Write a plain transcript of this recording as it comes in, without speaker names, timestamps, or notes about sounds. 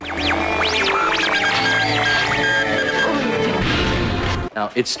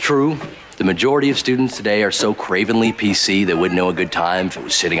Now, it's true, the majority of students today are so cravenly PC they wouldn't know a good time if it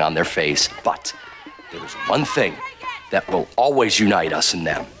was sitting on their face. But there's one thing that will always unite us and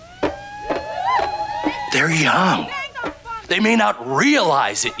them. They're young. They may not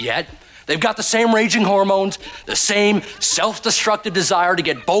realize it yet. They've got the same raging hormones, the same self-destructive desire to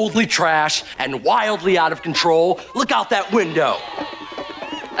get boldly trash and wildly out of control. Look out that window.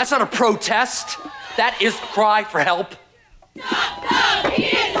 That's not a protest. That is a cry for help.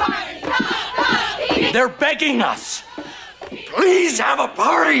 They're begging us. Please have a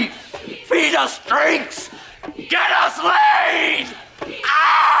party. Feed us drinks. Get us laid.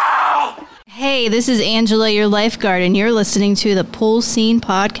 Ow! Hey, this is Angela, your lifeguard, and you're listening to the Pool Scene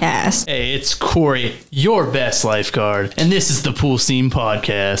Podcast. Hey, it's Corey, your best lifeguard, and this is the Pool Scene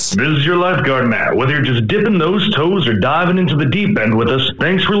Podcast. This is your lifeguard, Matt. Whether you're just dipping those toes or diving into the deep end with us,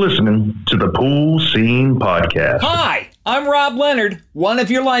 thanks for listening to the Pool Scene Podcast. Hi, I'm Rob Leonard, one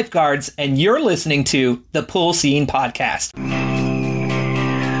of your lifeguards, and you're listening to the Pool Scene Podcast.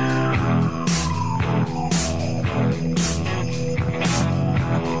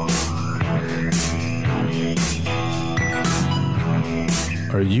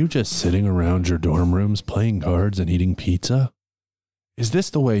 Are you just sitting around your dorm rooms playing cards and eating pizza? Is this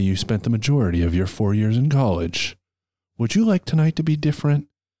the way you spent the majority of your 4 years in college? Would you like tonight to be different,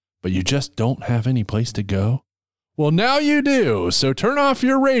 but you just don't have any place to go? Well, now you do, so turn off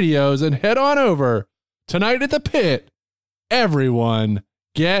your radios and head on over. Tonight at the Pit, everyone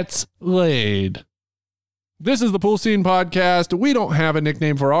gets laid. This is the Pool Scene Podcast. We don't have a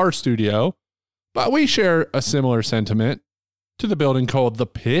nickname for our studio, but we share a similar sentiment to the building called The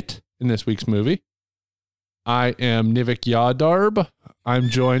Pit in this week's movie. I am Nivek Yadarb. I'm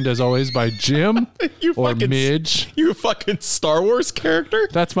joined, as always, by Jim or Midge. You fucking Star Wars character?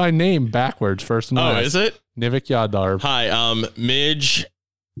 That's my name backwards, first and last. Oh, is it? Nivek Yadarb. Hi, Midge.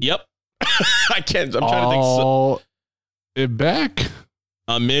 Yep. I'm trying to think. All Ibek?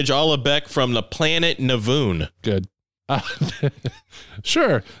 Midge Allebek from the planet Navoon. Good.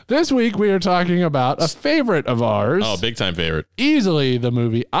 Sure. This week we are talking about a favorite of ours. Oh, big time favorite. Easily the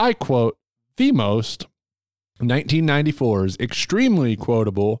movie I quote the most. 1994's extremely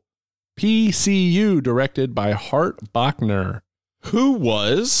quotable PCU, directed by Hart Bochner. Who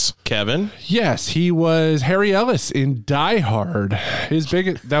was Kevin? Yes, he was Harry Ellis in Die Hard.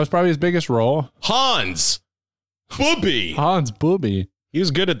 That was probably his biggest role. Hans Booby. He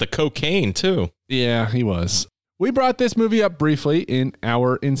was good at the cocaine too. Yeah, he was. We brought this movie up briefly in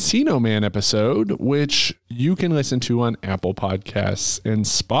our Encino Man episode, which you can listen to on Apple Podcasts and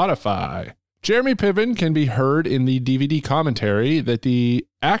Spotify. Jeremy Piven can be heard in the DVD commentary that the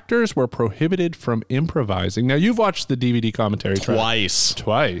actors were prohibited from improvising. Now, you've watched the DVD commentary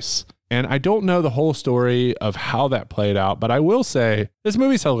twice. And I don't know the whole story of how that played out, but I will say this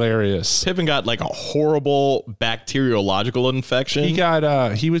movie's hilarious. Piven got like a horrible bacteriological infection. He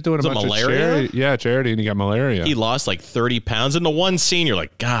was doing a bunch malaria? of charity, and he got malaria. He lost like 30 pounds. In the one scene, you're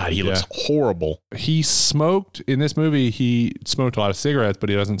like, God, he looks horrible. He smoked, in this movie, he smoked a lot of cigarettes, but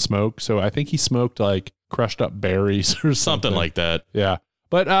he doesn't smoke. So I think he smoked like crushed up berries or something like that. Yeah.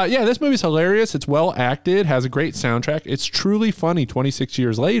 But this movie's hilarious. It's well acted, has a great soundtrack. It's truly funny 26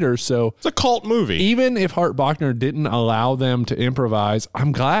 years later. So it's a cult movie. Even if Hart Bochner didn't allow them to improvise,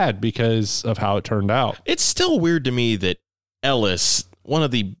 I'm glad because of how it turned out. It's still weird to me that Ellis, one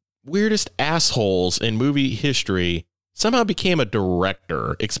of the weirdest assholes in movie history, somehow became a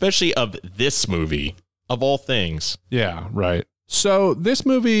director, especially of this movie, of all things. Yeah, right. So this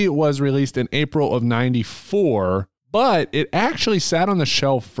movie was released in April of 94. But it actually sat on the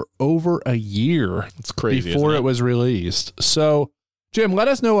shelf for over a year. It's crazy before it was released. So, Jim, let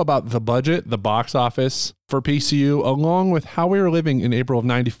us know about the budget, the box office for PCU, along with how we were living in April of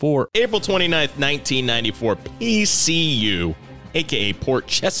 94. April 29th, 1994, PCU, aka Port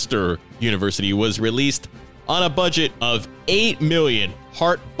Chester University, was released on a budget of $8 million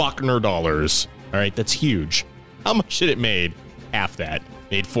Hart Bochner dollars. All right, that's huge. How much did it made? Half that.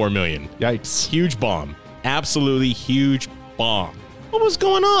 Made $4 million. Yikes. Huge bomb. Absolutely huge bomb. What was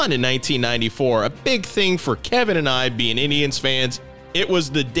going on in 1994? A big thing for Kevin and I, being Indians fans. It was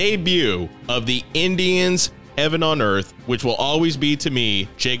the debut of the Indians' Heaven on Earth, which will always be to me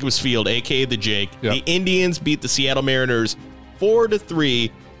Jacobs Field, aka the Jake. Yep. The Indians beat the Seattle Mariners 4-3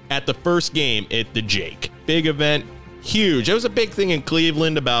 at the first game at the Jake. Big event. Huge. It was a big thing in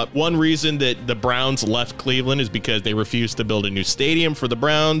Cleveland. About one reason that the Browns left Cleveland is because they refused to build a new stadium for the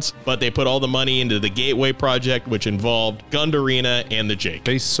Browns, but they put all the money into the Gateway Project, which involved Gund Arena and the Jake.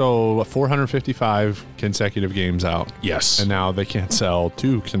 They sold 455 consecutive games out. Yes. And now they can't sell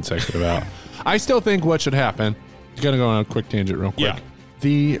 2 consecutive out. I still think what should happen, I'm going to go on a quick tangent real quick. Yeah.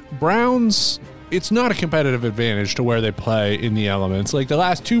 The Browns, it's not a competitive advantage to where they play in the elements. Like the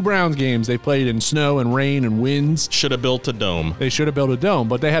last 2 Browns games, they played in snow and rain and winds. Should have built a dome. They should have built a dome,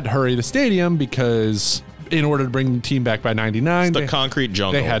 but they had to hurry the stadium because in order to bring the team back by 99, It's the concrete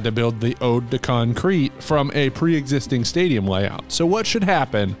jungle. they had to build the Ode to Concrete from a pre-existing stadium layout. So what should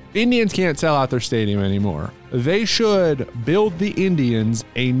happen? Indians can't sell out their stadium anymore. They should build the Indians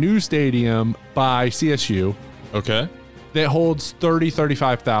a new stadium by CSU Okay. that holds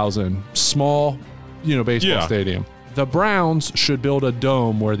 35,000. Small, baseball stadium. The Browns should build a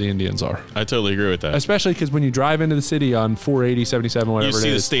dome where the Indians are. I totally agree with that. Especially because when you drive into the city on 480, 77, whatever You it is.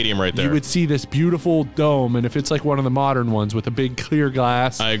 see the stadium right there. You would see this beautiful dome, and if it's like one of the modern ones with a big clear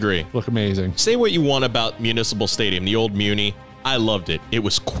glass, I agree. look amazing. Say what you want about Municipal Stadium, the old Muni. I loved it. It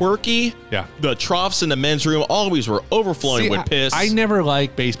was quirky. Yeah. The troughs in the men's room always were overflowing with piss. I never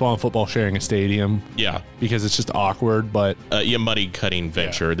like baseball and football sharing a stadium Yeah. because it's just awkward, but A muddy cutting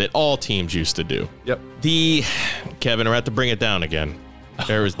venture that all teams used to do. yep. Kevin, I have to bring it down again.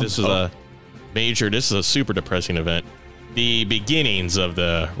 This is a super depressing event. The beginnings of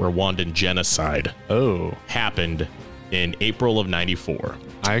the Rwandan genocide Oh, happened in April of 94.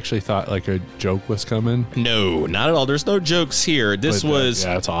 I actually thought like a joke was coming. No, not at all. There's no jokes here. This was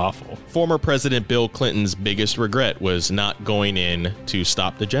yeah, it's awful. former President Bill Clinton's biggest regret was not going in to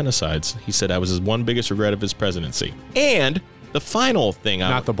stop the genocides. He said that was his one biggest regret of his presidency. And the final thing,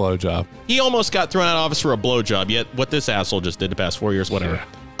 Not the blowjob. he almost got thrown out of office for a blowjob, yet what this asshole just did the past 4 years, whatever. Yeah.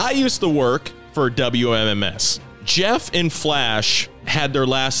 I used to work for WMMS. Jeff and Flash had their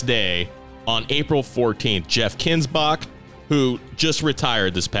last day on April 14th. Jeff Kinsbach, who just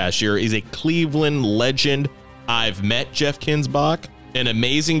retired this past year, is a Cleveland legend. I've met Jeff Kinsbach, an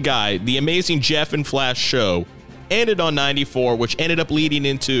amazing guy. The Amazing Jeff and Flash show ended on 94, which ended up leading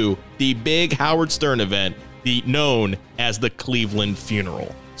into the big Howard Stern event, known as the Cleveland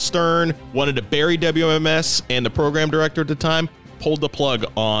Funeral. Stern wanted to bury WMS, and the program director at the time pulled the plug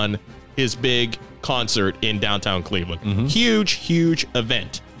on his big concert in downtown Cleveland. Huge, huge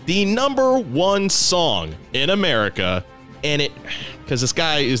event. The number 1 song in America, and because this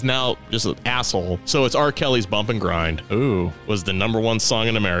guy is now just an asshole, so it's R. Kelly's Bump and Grind. Ooh. Was the number 1 song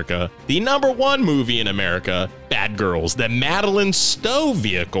in America. The number 1 movie in America, Bad Girls. The Madeline Stowe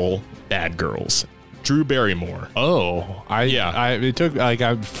vehicle, Bad Girls. Drew Barrymore. Oh, it took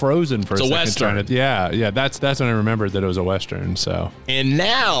I'm frozen for It's a a second. Western. That's when I remembered that it was a Western. So And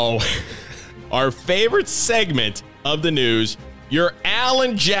now, our favorite segment of the news, your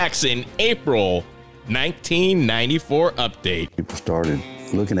Alan Jackson April 1994 update. People started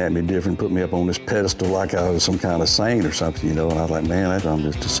looking at me different, put me up on this pedestal like I was some kind of saint or something, and I was like, man, I'm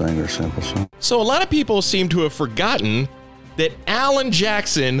just a saint or simple son. So a lot of people seem to have forgotten that Alan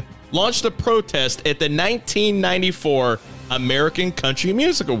Jackson launched a protest at the 1994 American Country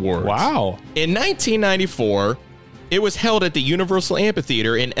Music Awards. wow. In 1994, it was held at the Universal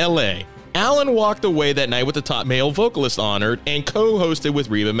Amphitheater in LA. Alan walked away that night with the top male vocalist honored and co-hosted with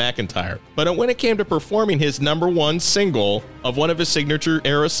Reba McEntire. But when it came to performing his number 1 single of one of his signature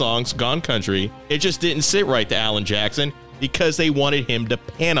era songs, Gone Country, it just didn't sit right to Alan Jackson because they wanted him to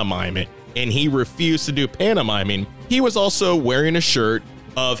pantomime it. And he refused to do pantomiming. He was also wearing a shirt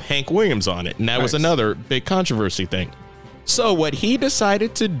of Hank Williams on it, and that was Nice. another big controversy thing. So what he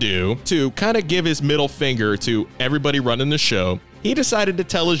decided to do to kind of give his middle finger to everybody running the show, he decided to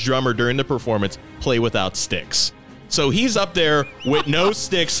tell his drummer during the performance, play without sticks. So he's up there with no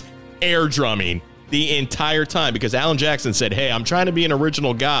sticks, air drumming the entire time because Alan Jackson said, hey, I'm trying to be an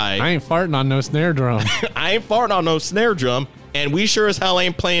original guy. I ain't farting on no snare drum. I ain't farting on no snare drum, and we sure as hell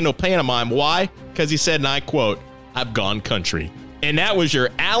ain't playing no pantomime. Why? Because he said, and I quote, I've gone country. And that was your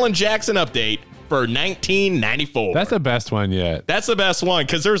Alan Jackson update for 1994. That's the best one yet. That's the best one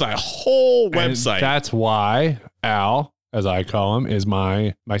because there's a whole And website. that's why Al, as I call him, is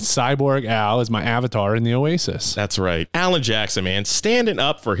my cyborg Al is my avatar in the Oasis. That's right. Alan Jackson, man, standing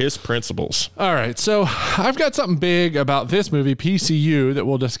up for his principles. All right, so I've got something big about this movie, PCU, that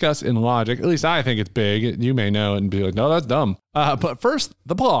we'll discuss in Logic. At least I think it's big. You may know it and be like, no, that's dumb. But first,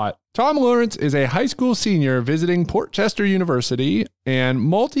 the plot. Tom Lawrence is a high school senior visiting Port Chester University, and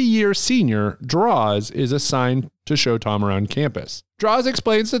multi-year senior Draws is assigned to show Tom around campus. Draws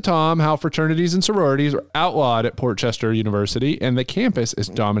explains to Tom how fraternities and sororities are outlawed at Port Chester University, and the campus is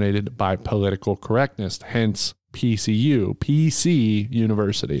dominated by political correctness, hence PCU, PC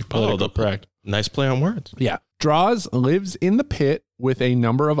University, political correct. Nice play on words. Yeah. Draws lives in the pit with a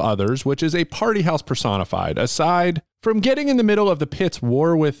number of others, which is a party house personified. Aside from getting in the middle of the pit's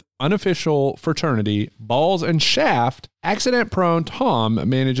war with unofficial fraternity, Balls and Shaft, accident-prone Tom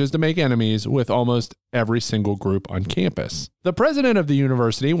manages to make enemies with almost every single group on campus. The president of the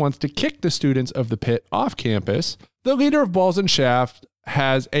university wants to kick the students of the pit off campus. The leader of Balls and Shaft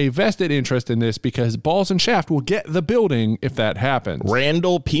has a vested interest in this because Balls and Shaft will get the building if that happens.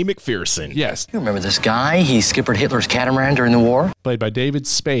 Randall P. McPherson. Yes. You remember this guy? He skippered Hitler's catamaran during the war. Played by David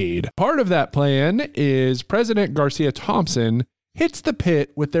Spade. Part of that plan is President Garcia Thompson hits the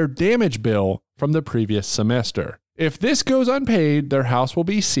pit with their damage bill from the previous semester. If this goes unpaid, their house will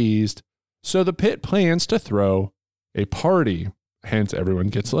be seized, so the pit plans to throw a party. Hence, everyone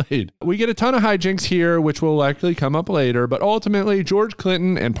gets laid. We get a ton of hijinks here, which will likely come up later, but ultimately, George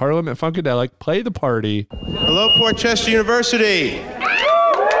Clinton and Parliament Funkadelic play the party. Hello, Port Chester University.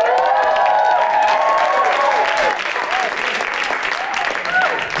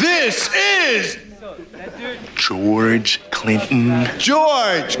 This is George Clinton.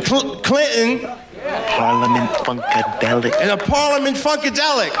 George Clinton. Parliament Funkadelic. And a Parliament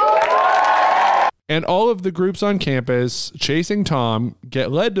Funkadelic. And all of the groups on campus chasing Tom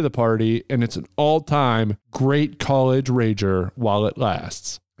get led to the party, and it's an all-time great college rager while it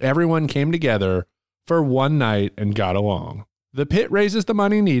lasts. Everyone came together for one night and got along. The pit raises the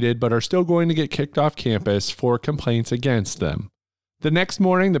money needed, but are still going to get kicked off campus for complaints against them. The next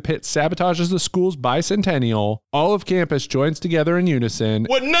morning, the pit sabotages the school's bicentennial. All of campus joins together in unison.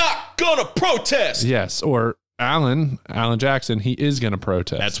 We're not gonna protest! Yes, or Alan Jackson, he is going to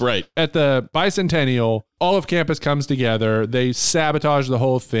protest. That's right. At the bicentennial, all of campus comes together. They sabotage the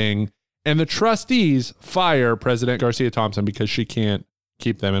whole thing. And the trustees fire President Garcia Thompson because she can't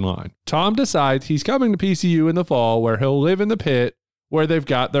keep them in line. Tom decides he's coming to PCU in the fall, where he'll live in the pit where they've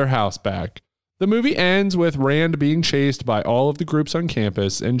got their house back. The movie ends with Rand being chased by all of the groups on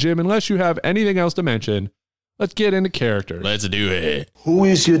campus. And Jim, unless you have anything else to mention, let's get into characters. Let's do it. Who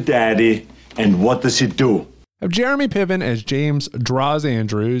is your daddy and what does he do? Have Jeremy Piven as James Draws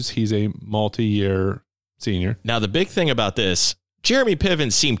Andrews. He's a multi-year senior. Now, the big thing about this, Jeremy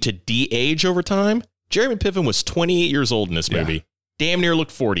Piven seemed to de-age over time. Jeremy Piven was 28 years old in this movie. Damn near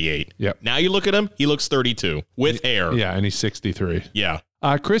looked 48. Yep. Now you look at him, he looks 32 with hair. Yeah, and he's 63. Yeah.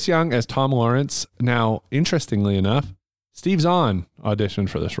 Chris Young as Tom Lawrence. Now, interestingly enough, Steve Zahn auditioned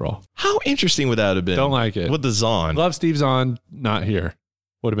for this role. How interesting would that have been? Don't like it. With the Zahn. Love Steve Zahn, not here.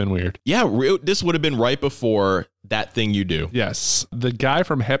 Would have been weird. Yeah, this would have been right before That Thing You Do. Yes. The guy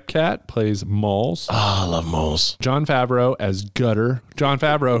from Hepcat plays Moles. Oh, I love Moles. Jon Favreau as Gutter. Jon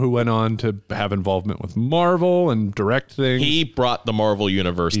Favreau, who went on to have involvement with Marvel and direct things. He brought the Marvel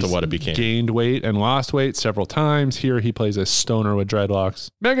universe to what it became. Gained weight and lost weight several times. Here he plays a stoner with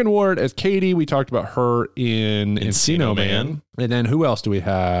dreadlocks. Megan Ward as Katie. We talked about her in Encino Man. And then who else do we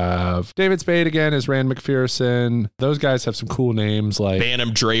have? David Spade again as Rand McPherson. Those guys have some cool names like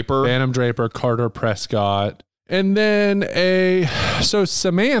Phantom Draper, Carter Prescott. And then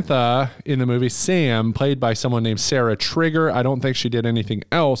Samantha in the movie, Sam, played by someone named Sarah Trigger. I don't think she did anything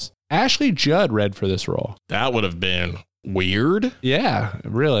else. Ashley Judd read for this role. That would have been weird. Yeah,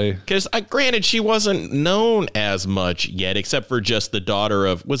 really. Because granted, she wasn't known as much yet, except for just the daughter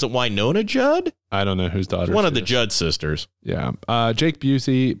of, was it Winona Judd? I don't know whose daughter. One of the Judd sisters. Yeah. Jake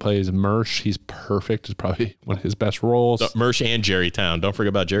Busey plays Mersh. He's perfect. It's probably one of his best roles. Mersh and Jerrytown. Don't forget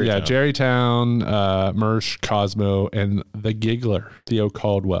about Jerrytown. Yeah, Jerrytown, Mersh, Cosmo, and the Giggler, Theo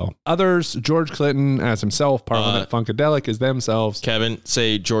Caldwell. Others, George Clinton as himself, Parliament Funkadelic as themselves. Kevin,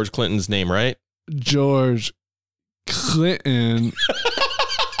 say George Clinton's name, right? George Clinton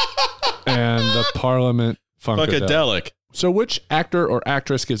and the Parliament Funkadelic. So which actor or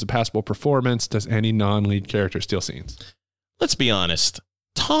actress gives a passable performance? Does any non-lead character steal scenes? Let's be honest.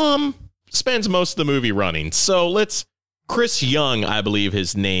 Tom spends most of the movie running. So Chris Young, I believe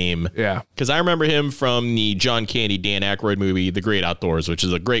his name. Yeah. Because I remember him from the John Candy, Dan Aykroyd movie, The Great Outdoors, which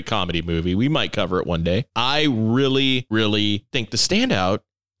is a great comedy movie. We might cover it one day. I really, really think the standout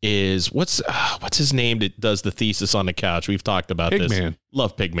is what's his name that does the thesis on the couch? We've talked about this. Pigman.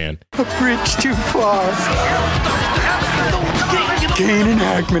 Love Pigman. A bridge too far. Kane and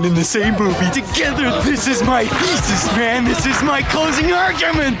Hackman in the same movie together. This is my thesis, man. This is my closing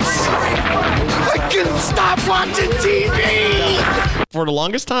arguments. I couldn't stop watching TV. For the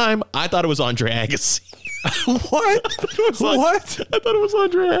longest time, I thought it was Andre Agassi. What? What? I thought it was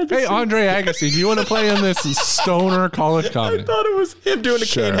Andre Agassi. Hey, Andre Agassi, do you want to play in this stoner college comedy? I thought it was him doing a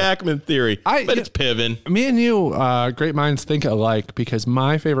Kane Hackman theory, but it's Piven. Me and you, great minds think alike, because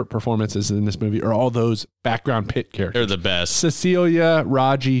my favorite performances in this movie are all those background pit characters. They're the best. Cecilia,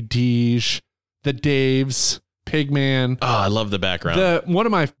 Raji, Deej, the Daves, Pigman. Oh, I love the background.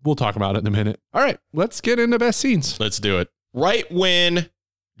 We'll talk about it in a minute. All right, let's get into best scenes. Let's do it. Right when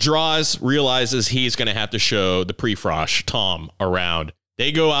Droz realizes he's going to have to show the Prefrosh, Tom, around,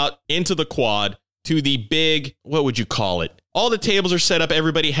 they go out into the quad to the big, what would you call it? All the tables are set up.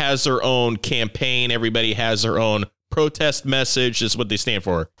 Everybody has their own campaign. Everybody has their own protest message. Is what they stand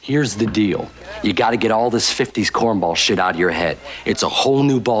for. Here's the deal. You got to get all this 50s cornball shit out of your head. It's a whole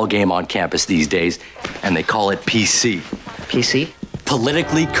new ball game on campus these days, and they call it PC. PC?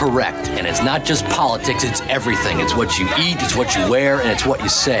 Politically correct. And it's not just politics, it's everything. It's what you eat, it's what you wear, and it's what you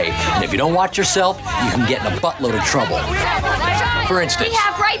say. And if you don't watch yourself, you can get in a buttload of trouble. For instance, We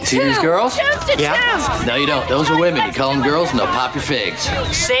have right see to these girls? choose to choose. No, you don't. Those are women. You call them girls and they'll pop your figs.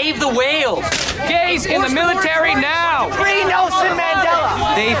 Save the whales. Gays in the military now. Free Nelson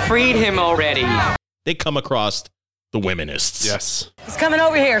Mandela. They freed him already. They come across the womenists. Yes. He's coming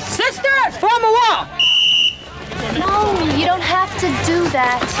over here. Sisters, form a wall. No, you don't have to do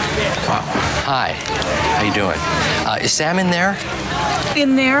that. Hi. How you doing? Is Sam in there?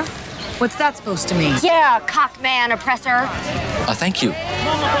 In there? What's that supposed to mean? Yeah, cockman oppressor. Thank you.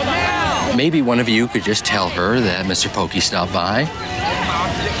 Maybe one of you could just tell her that Mr. Pokey stopped by.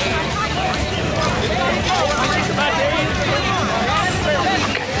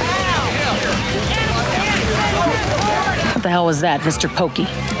 What the hell was that, Mr. Pokey?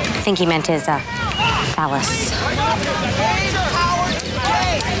 I think he meant his, phallus.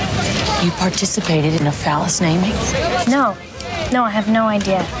 You participated in a phallus naming? No, I have no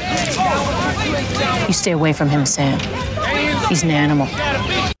idea. You stay away from him, Sam. He's an animal.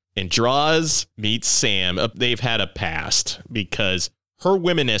 And Droz meets Sam. They've had a past because her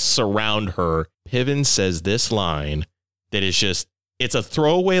womenists surround her. Piven says this line that is just, it's a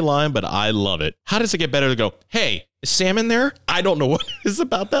throwaway line, but I love it. How does it get better to go, hey, is Sam in there? I don't know what it is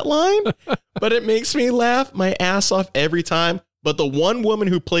about that line, but it makes me laugh my ass off every time. But the one woman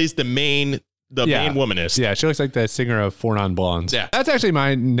who plays the main womanist. Yeah, she looks like the singer of Four Non-Blondes. Yeah. That's actually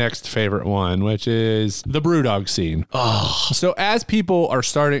my next favorite one, which is the Brewdog scene. Oh. So as people are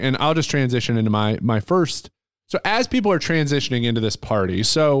starting, and I'll just transition into my first. So as people are transitioning into this party,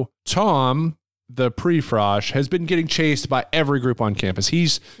 so Tom, the Prefrosh, has been getting chased by every group on campus.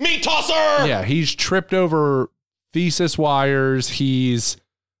 He's meat tosser. Yeah, he's tripped over thesis wires. He's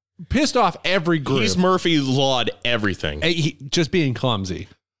pissed off every group. He's Murphy Lawed everything. Just being clumsy.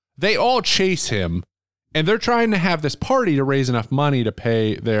 They all chase him, and they're trying to have this party to raise enough money to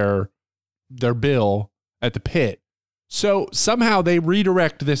pay their bill at the pit. So somehow they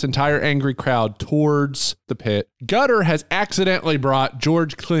redirect this entire angry crowd towards the pit. Gutter has accidentally brought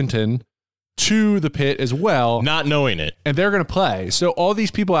George Clinton to the pit as well. Not knowing it. And they're going to play. So all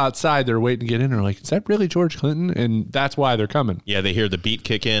these people outside, they're waiting to get in, are like, is that really George Clinton? And that's why they're coming. Yeah, they hear the beat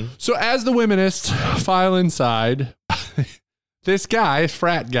kick in. So as the womenists file inside, this guy,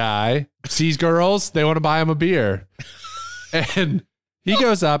 frat guy, sees girls, they want to buy him a beer. And he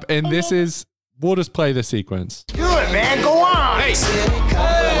goes up, and we'll just play the sequence. Do it, man. Go on. Hey.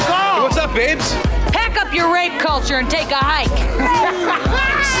 Go. What's up, babes? Pack up your rape culture and take a hike.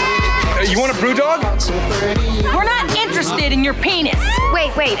 You want a brew dog? We're not interested in your penis.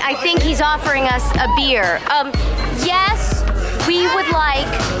 Wait, I think he's offering us a beer. Yes, we would like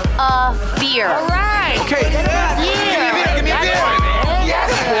a beer. All right. Okay. Yeah. Give me a beer.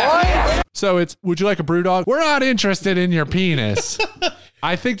 Yes, boy. So it's, would you like a brew dog? We're not interested in your penis.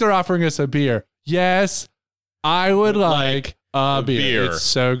 I think they're offering us a beer. Yes, I would like a beer. It's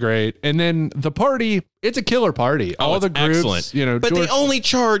so great. And then the party, it's a killer party. All the groups, excellent. But they only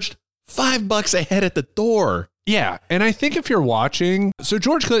charged $5 a head at the door. Yeah. And I think if you're watching, so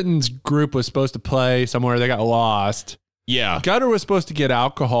George Clinton's group was supposed to play somewhere. They got lost. Yeah. Gutter was supposed to get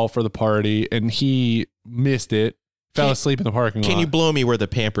alcohol for the party, and he missed it. Fell asleep in the parking lot. Can you blow me where the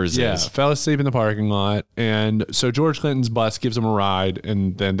Pampers Yeah, is? fell asleep in the parking lot. And so George Clinton's bus gives him a ride,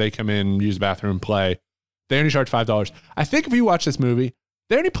 and then they come in, use the bathroom, and play. They only charge $5. I think if you watch this movie,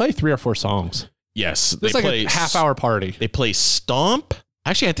 they only play 3 or 4 songs. Yes. It's like a half-hour party. They play Stomp.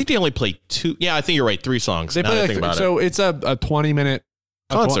 Actually, I think they only play 2. Yeah, I think you're right. 3 songs. They play so it's a 20-minute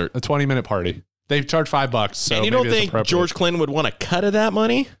concert. A 20-minute party. They charge $5. So and you don't think George Clinton would want a cut of that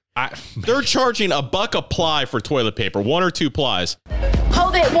money? They're charging $1 a ply for toilet paper, 1 or 2 plies.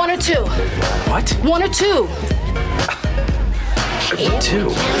 Hold it, 1 or 2. What? 1 or 2. 2.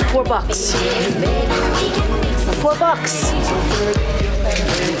 $4.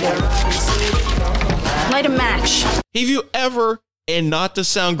 $4. Light a match. Have you ever, and not to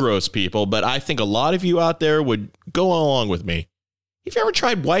sound gross, people, but I think a lot of you out there would go along with me. Have you ever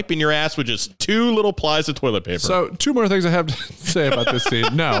tried wiping your ass with just 2 little plies of toilet paper? So 2 more things I have to say about this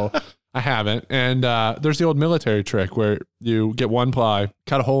scene. No, I haven't. And there's the old military trick where you get one ply,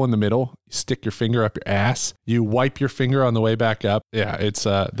 cut a hole in the middle, you stick your finger up your ass, you wipe your finger on the way back up. Yeah, it's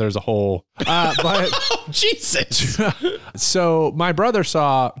there's a hole. But Oh, Jesus. so my brother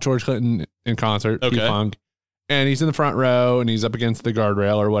saw George Clinton in concert, P-Funk, and he's in the front row and he's up against the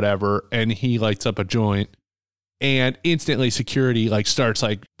guardrail or whatever, and he lights up a joint, and instantly security starts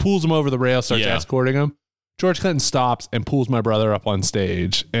pulls him over the rail, starts escorting him. George Clinton stops and pulls my brother up on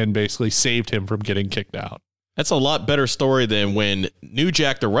stage and basically saved him from getting kicked out. That's a lot better story than when New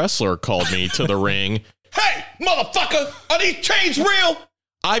Jack the Wrestler called me to the ring. Hey, motherfucker, are these chains real?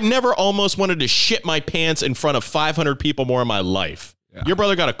 I've never almost wanted to shit my pants in front of 500 people more in my life. Yeah. Your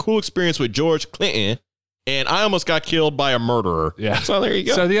brother got a cool experience with George Clinton, and I almost got killed by a murderer. Yeah. So there you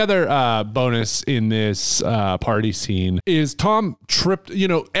go. So the other bonus in this party scene is Tom tripped.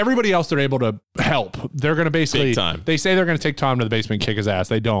 Everybody else they're able to help. They're going to basically, Big time. They say they're going to take Tom to the basement and kick his ass.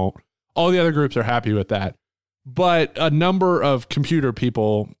 They don't. All the other groups are happy with that. But a number of computer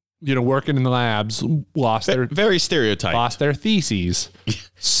people, working in the labs lost their theses.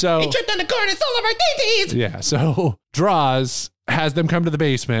 So he tripped on the cord and stole our theses. Yeah. So Draws has them come to the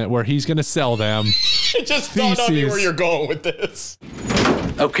basement where he's going to sell them. It just dawned on me where you're going with this.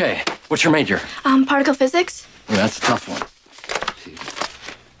 Okay, what's your major? Particle physics. Yeah, that's a tough one.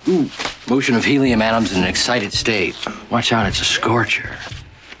 Ooh, motion of helium atoms in an excited state. Watch out, it's a scorcher.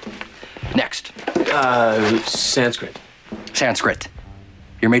 Next. Sanskrit. Sanskrit.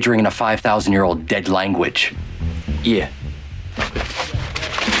 You're majoring in a 5,000-year-old dead language. Yeah.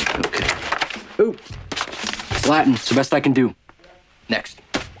 Okay. Ooh. Latin, it's the best I can do. Next.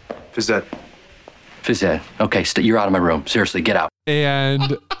 Phys ed. Phys ed. Okay, you're out of my room. Seriously, get out.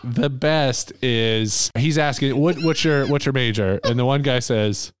 And the best is he's asking, what's your major? And the one guy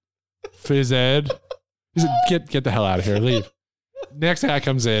says, phys ed. He said, get the hell out of here. Leave. Next guy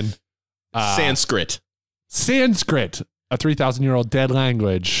comes in. Sanskrit. Sanskrit, a 3,000-year-old dead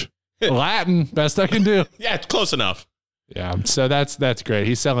language. Latin, best I can do. Yeah, it's close enough. Yeah, so that's great.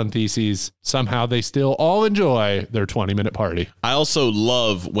 He's selling theses. Somehow they still all enjoy their 20-minute party. I also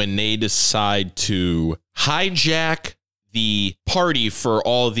love when they decide to hijack the party for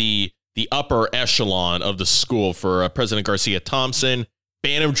all the upper echelon of the school for President Garcia Thompson,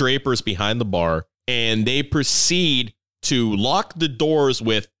 Phantom Drapers behind the bar, and they proceed to lock the doors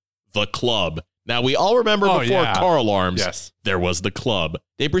with the club. Now, we all remember before car alarms, there was the club.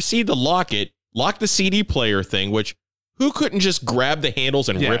 They proceed to lock the CD player thing, which who couldn't just grab the handles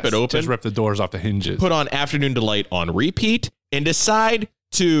and rip it open? Just rip the doors off the hinges. Put on Afternoon Delight on repeat and decide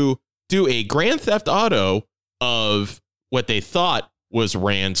to do a Grand Theft Auto of what they thought was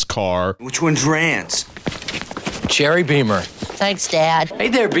Rand's car. Which one's Rand's? Cherry Beamer. Thanks, Dad. Hey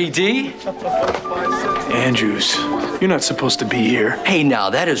there, BD. Andrews, you're not supposed to be here. Hey,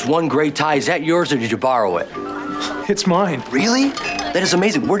 now, that is one great tie. Is that yours or did you borrow it? It's mine. Really? That is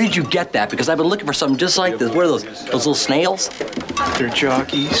amazing. Where did you get that? Because I've been looking for something just like this. What are those little snails? They're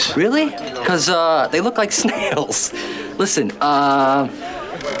jockeys. Really? Because they look like snails. Listen,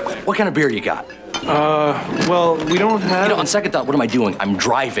 what kind of beer you got? Well, we don't have... on second thought, what am I doing? I'm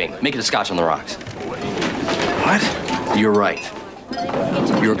driving. Make it a scotch on the rocks. What? You're right.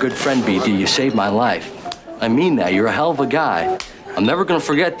 You're a good friend, BD. You saved my life. I mean that. You're a hell of a guy. I'm never going to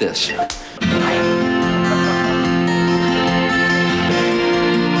forget this.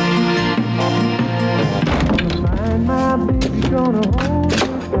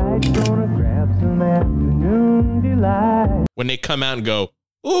 When they come out and go,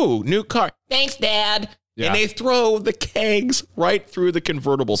 ooh, new car. Thanks, Dad. Yeah. And they throw the kegs right through the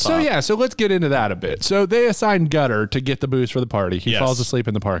convertible top. So let's get into that a bit. So they assigned Gutter to get the booze for the party. He falls asleep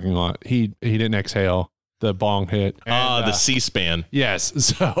in the parking lot. He didn't exhale. The bong hit. The C-SPAN. Yes.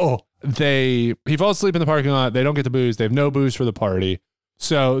 So he falls asleep in the parking lot. They don't get the booze. They have no booze for the party.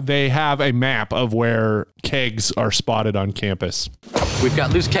 So they have a map of where kegs are spotted on campus. We've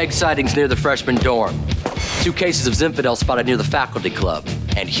got loose keg sightings near the freshman dorm. 2 cases of Zinfandel spotted near the faculty club.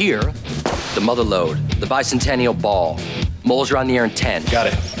 And here, the Mother Lode, the Bicentennial Ball. Moles are on the air in 10.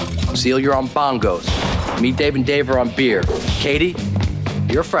 Got it. Seal, you're on bongos. Me, Dave, and Dave are on beer. Katie,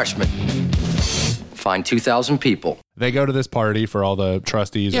 you're a freshman. Find 2,000 people. They go to this party for all the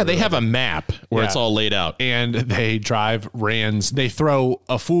trustees. Yeah, they have a map where it's all laid out. And they drive Rand's. They throw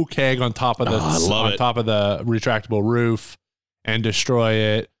a full keg on top of the top of the retractable roof and destroy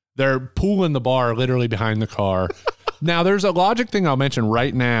it. They're pulling the bar literally behind the car. Now, there's a logic thing I'll mention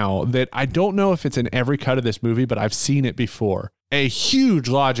right now that I don't know if it's in every cut of this movie, but I've seen it before. a huge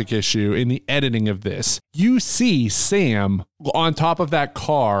logic issue in the editing of this. You see Sam on top of that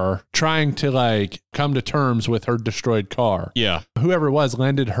car trying to like come to terms with her destroyed car. Yeah. Whoever it was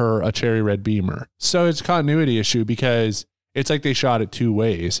lended her a cherry red Beamer. So it's a continuity issue because it's like they shot it two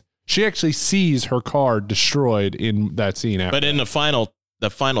ways. She actually sees her car destroyed in that scene. But in the final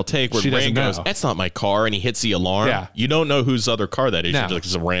take where Rand goes, that's not my car, and he hits the alarm. Yeah. You don't know whose other car that is. No. You're just like,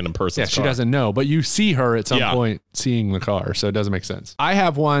 it's a random person's Yeah, car. she doesn't know, but you see her at some point seeing the car, so it doesn't make sense. I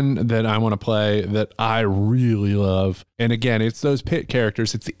have one that I want to play that I really love. And again, it's those pit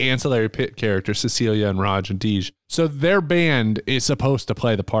characters. It's the ancillary pit characters, Cecilia and Raj and Deej. So their band is supposed to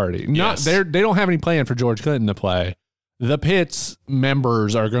play the party. They don't have any plan for George Clinton to play. The Pitts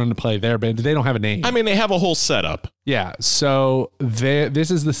members are going to play their band. They don't have a name. I mean, they have a whole setup. Yeah. So this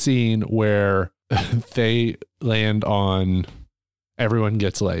is the scene where they land on Everyone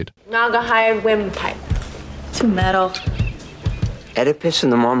Gets Laid. Naga hired windpipe. Too metal. Oedipus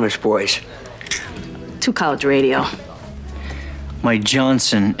and the Marmish Boys. Too college radio. My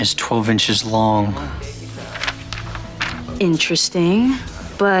Johnson is 12 inches long. Interesting,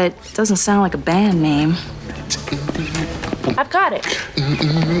 but doesn't sound like a band name. I've got it.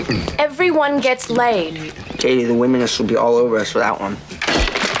 Everyone Gets Laid. Katie, the womenist will be all over us for that one.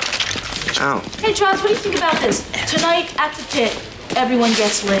 Ow. Hey, Charles, what do you think about this? Tonight at the pit, everyone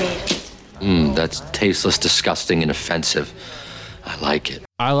gets laid. That's tasteless, disgusting, and offensive. I like it.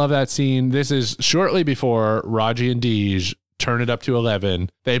 I love that scene. This is shortly before Raji and Deej turn it up to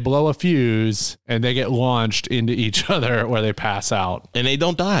 11. They blow a fuse and they get launched into each other where they pass out. And they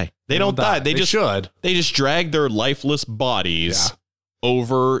don't die. They don't die. They just drag their lifeless bodies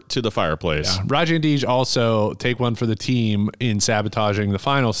over to the fireplace. Yeah. Raji and Deej also take one for the team in sabotaging the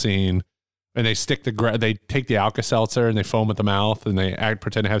final scene. And they stick they take the Alka-Seltzer and they foam at the mouth and they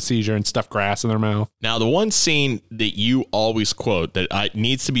pretend to have seizure and stuff grass in their mouth. Now, the one scene that you always quote that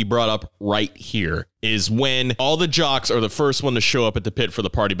needs to be brought up right here is when all the jocks are the first one to show up at the pit for the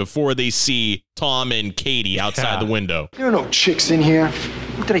party before they see Tom and Katie outside the window. There are no chicks in here.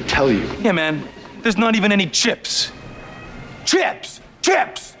 What did I tell you? Yeah, man. There's not even any chips. Chips!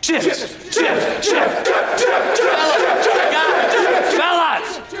 Chips! Chips! Chips! Chips! Chips!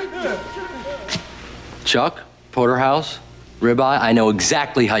 Fellas! Chuck, Porterhouse, Ribeye, I know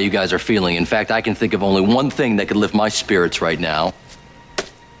exactly how you guys are feeling. In fact, I can think of only one thing that could lift my spirits right now.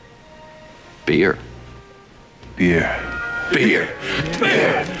 Beer. Beer. Beer.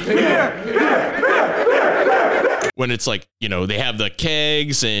 Beer. Beer. Beer. When it's like, they have the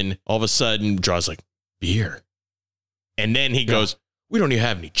kegs and all of a sudden Draw's like, beer. And then he goes, we don't even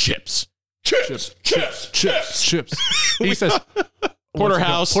have any chips. Chips. He says...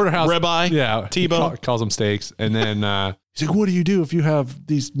 Porterhouse, Ribeye, T-Bone. He calls them steaks. And then he's like, what do you do if you have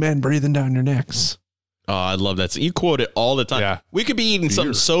these men breathing down your necks? Oh, I love that. You quote it all the time. Yeah. We could be eating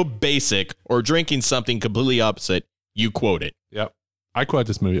something so basic or drinking something completely opposite. You quote it. Yep. I quote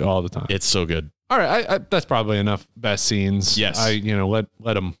this movie all the time. It's so good. All right. I that's probably enough best scenes. Yes.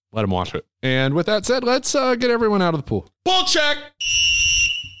 Let them watch it. And with that said, let's get everyone out of the pool. Pool check.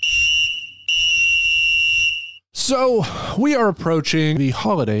 So we are approaching the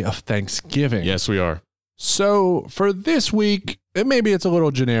holiday of Thanksgiving. Yes, we are. So for this week, maybe it's a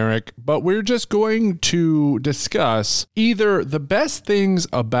little generic, but we're just going to discuss either the best things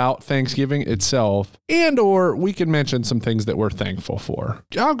about Thanksgiving itself or we can mention some things that we're thankful for.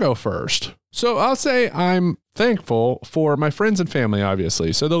 I'll go first. So I'll say I'm thankful for my friends and family,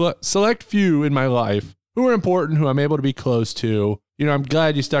 obviously. So the select few in my life who are important, who I'm able to be close to. I'm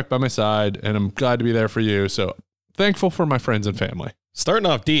glad you stuck by my side and I'm glad to be there for you. So thankful for my friends and family. Starting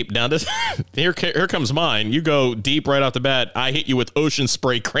off deep. Now this here comes mine. You go deep right off the bat. I hit you with Ocean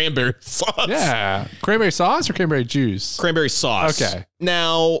Spray cranberry sauce. Yeah. Cranberry sauce or cranberry juice? Cranberry sauce. Okay.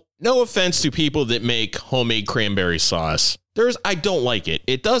 Now, no offense to people that make homemade cranberry sauce. I don't like it.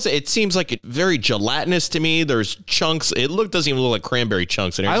 It seems like it's very gelatinous to me. There's chunks. Doesn't even look like cranberry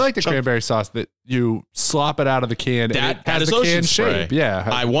chunks in here. I like the cranberry sauce that you slop it out of the can. That has is the Ocean can Spray. shape. Yeah.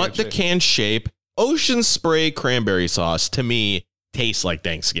 I want the can shape. Ocean Spray cranberry sauce to me tastes like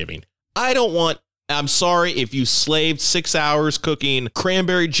Thanksgiving. I'm sorry if you slaved 6 hours cooking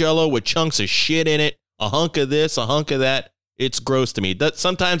cranberry jello with chunks of shit in it, a hunk of this, a hunk of that. It's gross to me.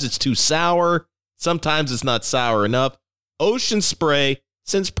 Sometimes it's too sour. Sometimes it's not sour enough. Ocean Spray,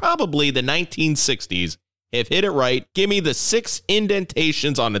 since probably the 1960s, have hit it right. Give me the 6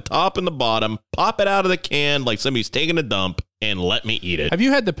 indentations on the top and the bottom. Pop it out of the can like somebody's taking a dump and let me eat it. Have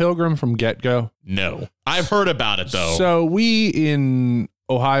you had the Pilgrim from Get Go? No. I've heard about it, though. So we in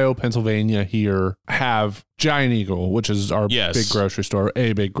Ohio, Pennsylvania here have Giant Eagle, which is our big grocery store,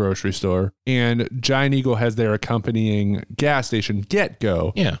 a big grocery store. And Giant Eagle has their accompanying gas station, Get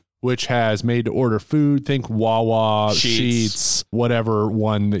Go. Yeah. Which has made to order food. Think Wawa, Sheets, whatever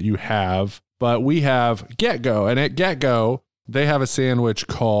one that you have. But we have Get Go. And at Get Go, they have a sandwich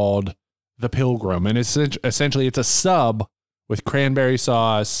called the Pilgrim. And it's essentially, it's a sub with cranberry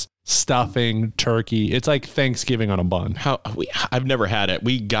sauce, stuffing, turkey. It's like Thanksgiving on a bun. I've never had it.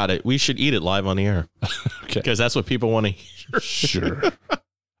 We got it. We should eat it live on the air. Okay. Because that's what people want to hear. Sure.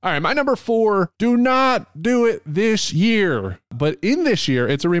 All right, my number 4, do not do it this year. But in this year,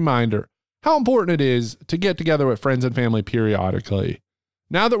 it's a reminder how important it is to get together with friends and family periodically.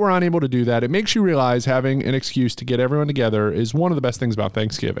 Now that we're unable to do that, it makes you realize having an excuse to get everyone together is one of the best things about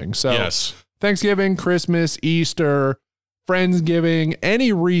Thanksgiving. So yes. Thanksgiving, Christmas, Easter, Friendsgiving,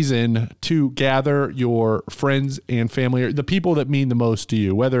 any reason to gather your friends and family, or the people that mean the most to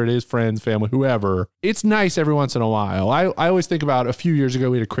you, whether it is friends, family, whoever. It's nice every once in a while. I always think about a few years ago,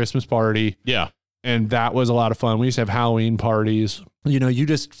 we had a Christmas party. Yeah. And that was a lot of fun. We used to have Halloween parties. You know, you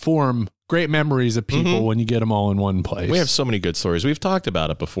just form great memories of people when you get them all in one place. We have so many good stories. We've talked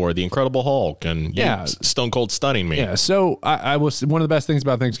about it before. The Incredible Hulk and Stone Cold Stunning Me. Yeah. So I was, one of the best things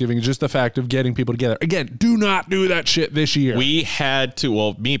about Thanksgiving is just the fact of getting people together. Again, do not do that shit this year. We had to,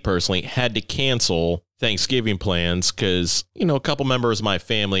 well, me personally, had to cancel Thanksgiving plans because, you know, a couple members of my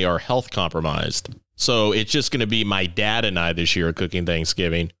family are health compromised. So it's just going to be my dad and I this year cooking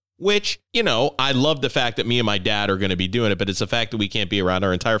Thanksgiving. Which, you know, I love the fact that me and my dad are going to be doing it, but it's the fact that we can't be around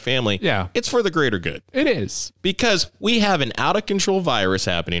our entire family. Yeah. It's for the greater good. It is. Because we have an out-of-control virus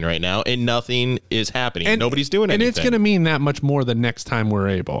happening right now, and nothing is happening. Nobody's doing anything. And it's going to mean that much more the next time we're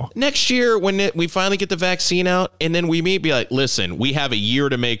able. Next year, when we finally get the vaccine out, and then we may be like, listen, we have a year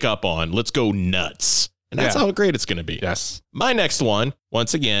to make up on. Let's go nuts. And that's how great it's going to be. Yes. My next one,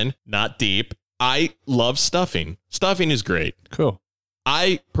 once again, not deep. I love stuffing. Stuffing is great. Cool.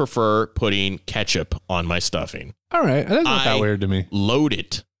 I prefer putting ketchup on my stuffing. All right. That's not that weird to me. Load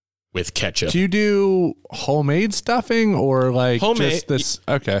it with ketchup. Do you do homemade stuffing or like just this?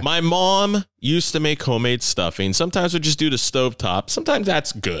 Okay. My mom used to make homemade stuffing. Sometimes we just do the stovetop. Sometimes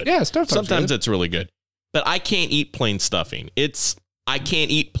that's good. Yeah, stovetop. Sometimes it's really good. But I can't eat plain stuffing. I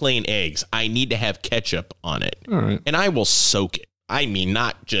can't eat plain eggs. I need to have ketchup on it. All right. And I will soak it. I mean,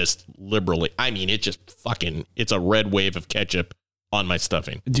 not just liberally. I mean, it's a red wave of ketchup on my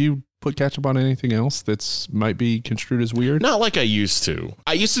stuffing. Do you put ketchup on anything else that's might be construed as weird? Not like I used to.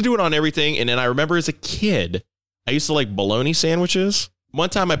 I used to do it on everything, and then I remember as a kid, I used to like bologna sandwiches. One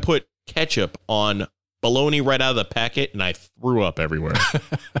time I put ketchup on bologna right out of the packet, and I threw up everywhere.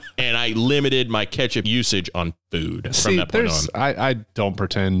 And I limited my ketchup usage on food from that point on. I don't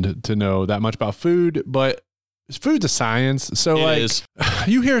pretend to know that much about food, but food's a science. So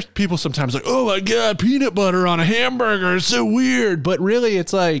you hear people sometimes like, oh my God, peanut butter on a hamburger is so weird. But really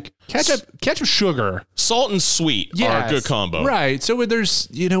it's like ketchup, sugar. Salt and sweet are a good combo. Right. So there's,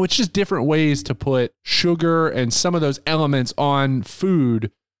 it's just different ways to put sugar and some of those elements on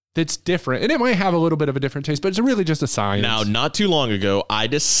food that's different. And it might have a little bit of a different taste, but it's really just a science. Now, not too long ago, I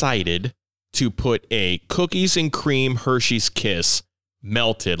decided to put a cookies and cream Hershey's Kiss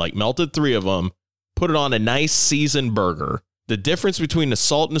melted 3 of them, put it on a nice seasoned burger. The difference between the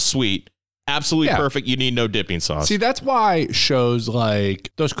salt and the sweet, absolutely perfect. You need no dipping sauce. See, that's why shows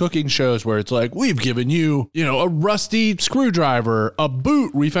like those cooking shows where it's like, we've given you, a rusty screwdriver, a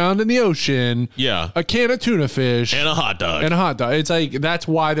boot we found in the ocean, a can of tuna fish, and a hot dog. It's like, that's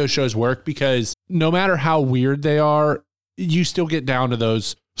why those shows work, because no matter how weird they are, you still get down to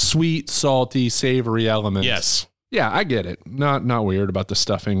those sweet, salty, savory elements. Yes. Yeah, I get it. Not weird about the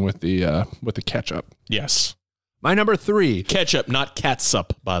stuffing with the ketchup. Yes. My number 3. Ketchup, not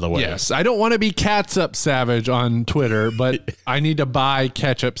catsup, by the way. Yes. I don't want to be catsup savage on Twitter, but I need to buy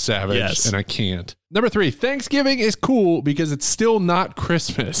ketchup savage, and I can't. Number 3, Thanksgiving is cool because it's still not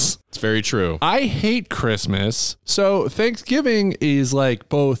Christmas. It's very true. I hate Christmas. So Thanksgiving is like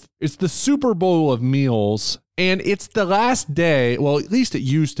both, it's the Super Bowl of meals, and it's the last day, well, at least it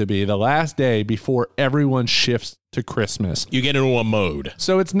used to be the last day before everyone shifts to Christmas. You get into a mode.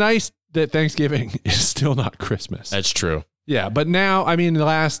 So it's nice that Thanksgiving is still not Christmas. That's true. Yeah, but now, I mean, the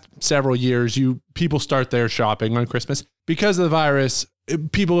last several years, people start their shopping on Christmas. Because of the virus,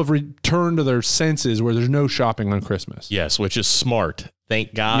 people have returned to their senses where there's no shopping on Christmas. Yes, which is smart.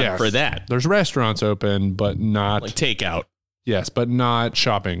 Thank God for that. There's restaurants open, but not... like takeout. Yes, but not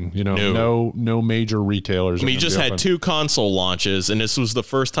shopping. No major retailers. I mean, you just had 2 console launches, and this was the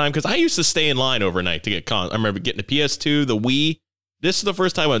first time, because I used to stay in line overnight to get I remember getting the PS2, the Wii. This is the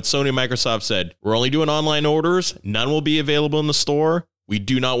first time when Sony and Microsoft said, we're only doing online orders. None will be available in the store. We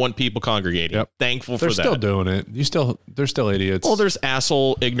do not want people congregating. Yep. Thankful They're for that. still doing it. They're still idiots. Well, there's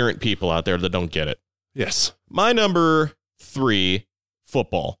asshole, ignorant people out there that don't get it. Yes. My number 3,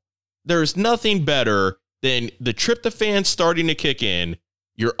 football. There's nothing better than the tryptophan starting to kick in.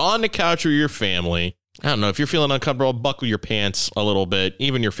 You're on the couch with your family. I don't know, if you're feeling uncomfortable, buckle your pants a little bit.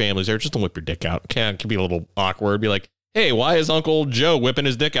 Even your family's there. Just don't whip your dick out. It can be a little awkward. Be like, hey, why is Uncle Joe whipping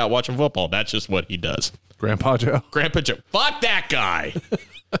his dick out watching football? That's just what he does. Grandpa Joe. Grandpa Joe. Fuck that guy.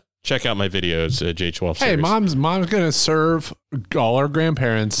 Check out my videos, J12 series. Hey, mom's gonna serve all our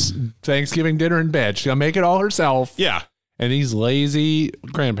grandparents Thanksgiving dinner in bed. She's gonna make it all herself. Yeah. And these lazy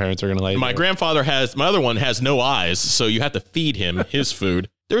grandparents are gonna lay. My other one has no eyes, so you have to feed him his food.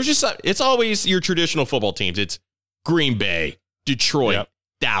 There's just, it's always your traditional football teams. It's Green Bay, Detroit,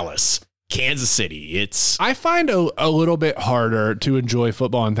 Dallas, Kansas City. I find a little bit harder to enjoy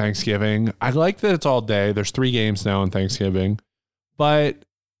football on Thanksgiving. I like that it's all day. There's 3 games now on Thanksgiving, but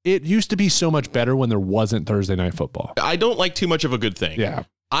it used to be so much better when there wasn't Thursday night football. I don't like too much of a good thing. Yeah.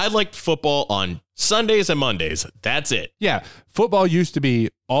 I liked football on Sundays and Mondays. That's it. Yeah. Football used to be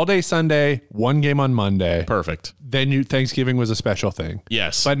all day Sunday, 1 game on Monday. Perfect. Then Thanksgiving was a special thing.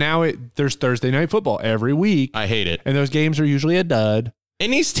 Yes. But now there's Thursday night football every week. I hate it. And those games are usually a dud.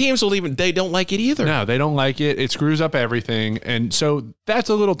 And these teams they don't like it either. No, they don't like it. It screws up everything. And so that's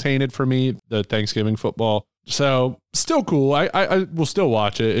a little tainted for me, the Thanksgiving football. So still cool. I will still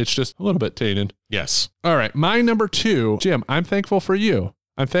watch it. It's just a little bit tainted. Yes. All right. My number 2, Jim, I'm thankful for you.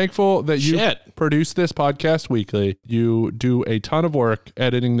 I'm thankful that you produce this podcast weekly. You do a ton of work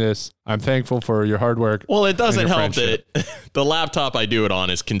editing this. I'm thankful for your hard work. Well, it doesn't help that the laptop I do it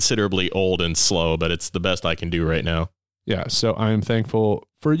on is considerably old and slow, but it's the best I can do right now. Yeah. So I'm thankful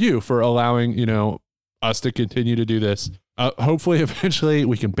for you for allowing, us to continue to do this. Hopefully, eventually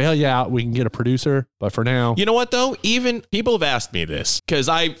we can bail you out. We can get a producer. But for now, you know what, though? Even people have asked me this because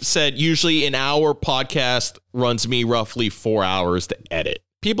I've said usually an hour podcast runs me roughly 4 hours to edit.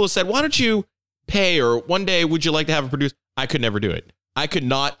 People have said, why don't you pay, or one day would you like to have a producer? I could never do it. I could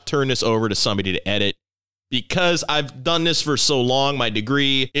not turn this over to somebody to edit because I've done this for so long. My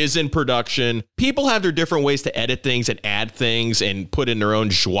degree is in production. People have their different ways to edit things and add things and put in their own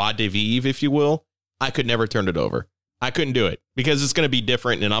joie de vivre, if you will. I could never turn it over. I couldn't do it because it's going to be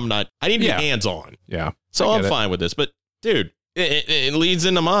different and I need to be hands on. Yeah. So I'm fine with this. But dude, it leads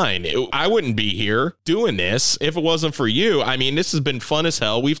into mine. I wouldn't be here doing this if it wasn't for you. I mean, this has been fun as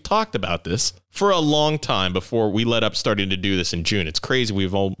hell. We've talked about this for a long time before we let up starting to do this in June. It's crazy.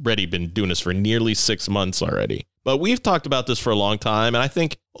 We've already been doing this for nearly 6 months already. But we've talked about this for a long time. And I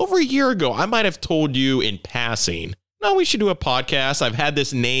think over a year ago, I might have told you in passing, no, we should do a podcast. I've had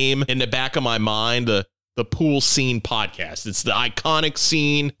this name in the back of my mind, the Pool Scene Podcast. It's the iconic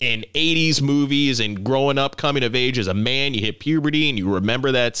scene in 80s movies and growing up, coming of age as a man. You hit puberty and you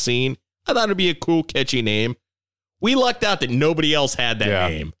remember that scene. I thought it'd be a cool, catchy name. We lucked out that nobody else had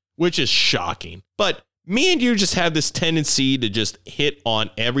that name, which is shocking. But me and you just have this tendency to just hit on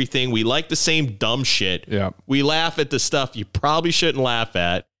everything. We like the same dumb shit. Yeah. We laugh at the stuff you probably shouldn't laugh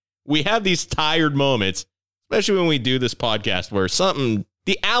at. We have these tired moments, especially when we do this podcast where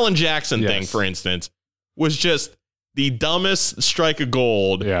the Alan Jackson thing, for instance, was just the dumbest strike of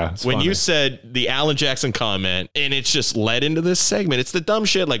gold. Yeah. When funny. you said the Alan Jackson comment, and it's just led into this segment. It's the dumb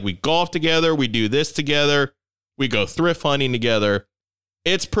shit. Like we golf together, we do this together, we go thrift hunting together.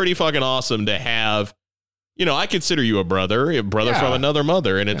 It's pretty fucking awesome to have. I consider you a brother from another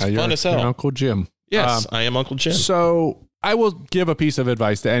mother, and it's fun as hell. You're Uncle Jim. Yes, I am Uncle Jim. So I will give a piece of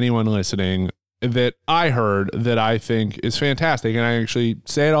advice to anyone listening that I heard that I think is fantastic. And I actually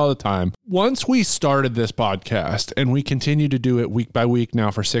say it all the time. Once we started this podcast and we continue to do it week by week now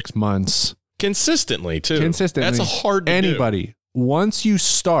for 6 months. Consistently, too. That's a hard to do. Once you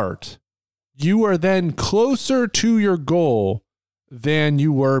start, you are then closer to your goal than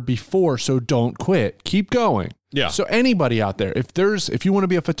you were before. So don't quit. Keep going. Yeah. So anybody out there, if you want to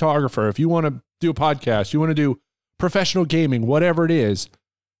be a photographer, if you want to do a podcast, you want to do professional gaming, whatever it is,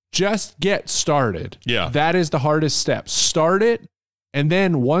 just get started. Yeah. That is the hardest step. Start it. And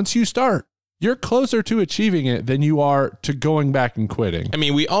then once you start, you're closer to achieving it than you are to going back and quitting. I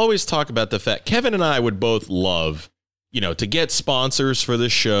mean, we always talk about the fact Kevin and I would both love, to get sponsors for the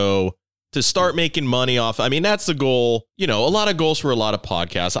show, to start making money off. I mean, that's the goal. A lot of goals for a lot of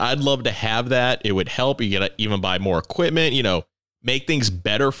podcasts. I'd love to have that. It would help. You get even buy more equipment, make things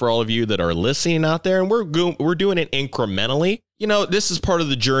better for all of you that are listening out there. And we're doing it incrementally. This is part of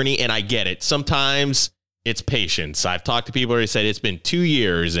the journey, and I get it. Sometimes it's patience. I've talked to people who said it's been 2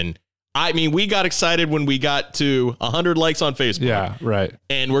 years, and I mean, we got excited when we got to 100 likes on Facebook. Yeah, right.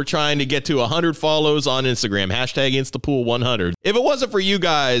 And we're trying to get to 100 follows on Instagram. Hashtag InstaPool100. If it wasn't for you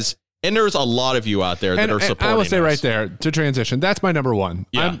guys, and there's a lot of you out there that are supporting I will say us. right there, to transition, that's my number one.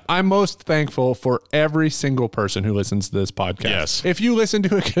 Yeah. I'm most thankful for every single person who listens to this podcast. Yes. If you listen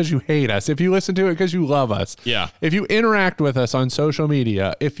to it because you hate us, if you listen to it because you love us, Yeah. if you interact with us on social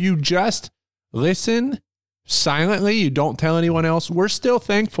media, if you just listen silently, you don't tell anyone else, we're still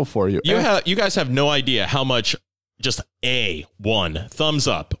thankful for you. You guys have no idea how much just a one thumbs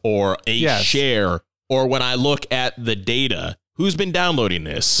up or a share, or when I look at the data, who's been downloading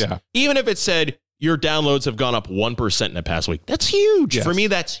this? Yeah. Even if it said your downloads have gone up 1% in the past week, that's huge. Yes. For me,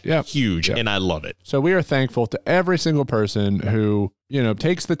 that's huge, and I love it. So we are thankful to every single person who,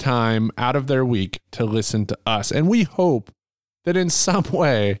 takes the time out of their week to listen to us. And we hope that in some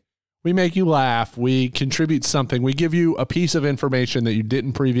way we make you laugh, we contribute something, we give you a piece of information that you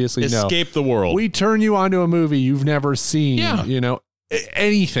didn't previously know. Escape the world. We turn you onto a movie you've never seen,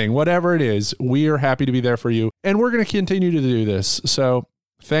 anything, whatever it is, we are happy to be there for you. And we're going to continue to do this. So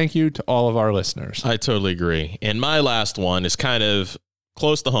thank you to all of our listeners. I totally agree. And my last one is kind of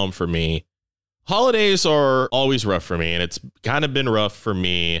close to home for me. Holidays are always rough for me, and it's kind of been rough for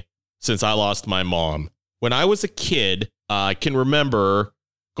me since I lost my mom. When I was a kid, I can remember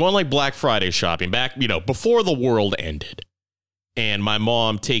going like Black Friday shopping back, before the world ended. And my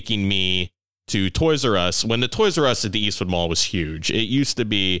mom taking me to Toys R Us when the Toys R Us at the Eastwood Mall was huge. It used to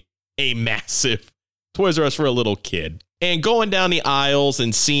be a massive Toys R Us for a little kid. And going down the aisles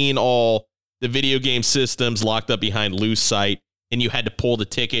and seeing all the video game systems locked up behind loose sight, and you had to pull the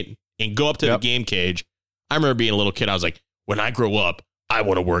ticket and go up to the game cage. I remember being a little kid. I was like, when I grow up, I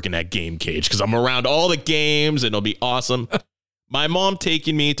want to work in that game cage because I'm around all the games and it'll be awesome. My mom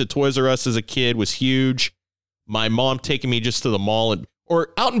taking me to Toys R Us as a kid was huge. My mom taking me just to the mall or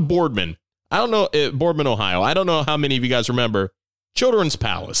out in Boardman. I don't know, Boardman, Ohio. I don't know how many of you guys remember Children's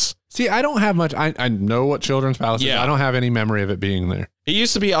Palace. See, I don't have much. I know what Children's Palace is. I don't have any memory of it being there. It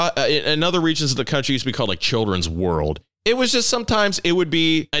used to be in other regions of the country, it used to be called like Children's World. It was just sometimes it would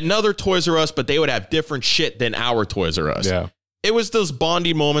be another Toys R Us, but they would have different shit than our Toys R Us. Yeah. It was those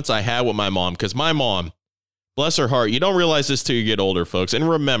bonding moments I had with my mom, because my mom, bless her heart, you don't realize this till you get older, folks. And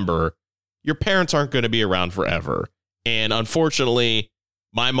remember, your parents aren't going to be around forever. And unfortunately,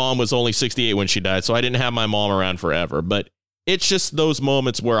 my mom was only 68 when she died, so I didn't have my mom around forever. But it's just those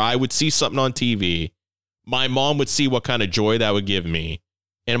moments where I would see something on TV. My mom would see what kind of joy that would give me.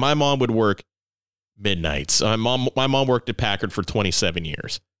 And my mom would work midnights. My mom worked at Packard for 27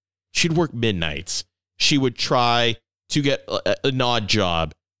 years. She'd work midnights. She would try to get an odd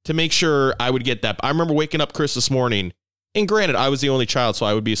job to make sure I would get that. I remember waking up Christmas morning, and granted, I was the only child, so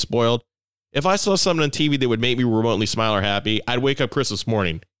I would be spoiled. If I saw something on TV that would make me remotely smile or happy, I'd wake up Christmas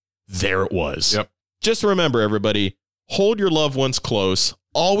morning. There it was. Yep. Just remember, everybody, hold your loved ones close.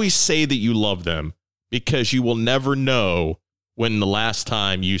 Always say that you love them, because you will never know when the last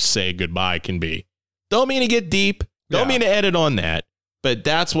time you say goodbye can be. Don't mean to get deep. Don't mean to edit on that. But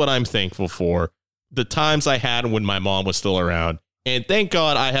that's what I'm thankful for. The times I had when my mom was still around. And thank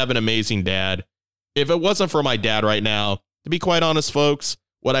God I have an amazing dad. If it wasn't for my dad right now, to be quite honest, folks,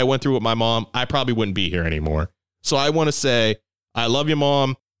 what I went through with my mom, I probably wouldn't be here anymore. So I want to say, I love you,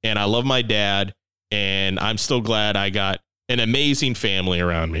 Mom, and I love my dad. And I'm still glad I got an amazing family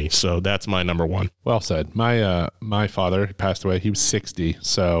around me. So that's my number one. Well said. My father passed away. He was 60.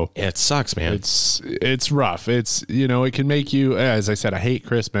 So yeah, it sucks, man. It's rough. It's, it can make you, as I said, I hate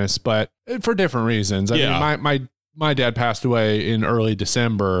Christmas, but for different reasons. I mean, my dad passed away in early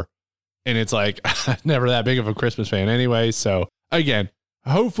December, and it's like, never that big of a Christmas fan anyway. So again,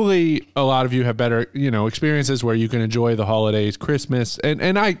 hopefully a lot of you have better, experiences where you can enjoy the holidays, Christmas.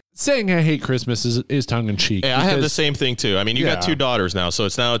 And saying I hate Christmas is tongue in cheek. Yeah, I have the same thing too. I mean, you got two daughters now, so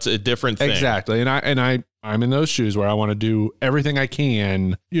it's a different thing. Exactly. And I'm in those shoes where I want to do everything I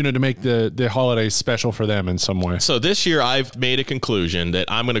can, to make the holidays special for them in some way. So this year I've made a conclusion that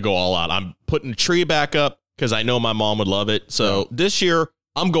I'm going to go all out. I'm putting the tree back up because I know my mom would love it. So this year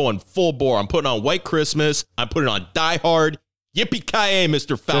I'm going full bore. I'm putting on White Christmas. I'm putting on Die Hard. Yippee-ki-yay,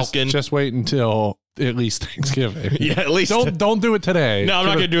 Mr. Falcon. Just wait until at least Thanksgiving. Yeah, at least. Don't do it today. No, I'm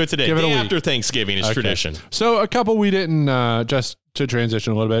not going to do it today. Give it a week. After Thanksgiving is tradition. So a couple we didn't, just to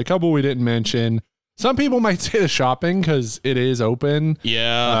transition a little bit, a couple we didn't mention. Some people might say the shopping because it is open.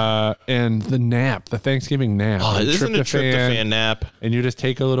 Yeah. And the Thanksgiving nap. Oh, isn't a tryptophan nap? And you just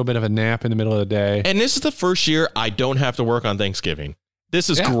take a little bit of a nap in the middle of the day. And this is the first year I don't have to work on Thanksgiving. This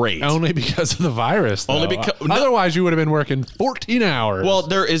is great. Only because of the virus, though. Only because otherwise you would have been working 14 hours. Well,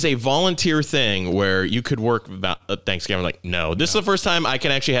 there is a volunteer thing where you could work Thanksgiving. Like, no, this is the first time I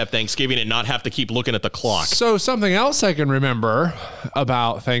can actually have Thanksgiving and not have to keep looking at the clock. So something else I can remember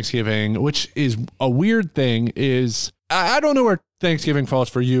about Thanksgiving, which is a weird thing, is I don't know where Thanksgiving falls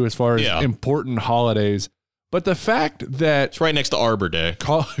for you as far as important holidays, but the fact that it's right next to Arbor Day,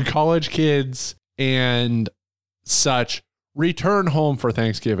 college kids and such return home for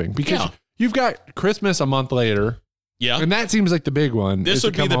Thanksgiving, because you've got Christmas a month later. Yeah. And that seems like the big one. This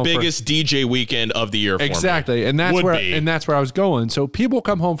would be the biggest DJ weekend of the year for exactly. me. And that's where I was going. So people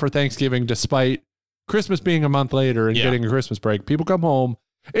come home for Thanksgiving despite Christmas being a month later and getting a Christmas break. People come home.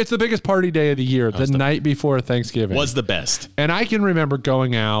 It's the biggest party day of the year, the night before Thanksgiving. Was the best. And I can remember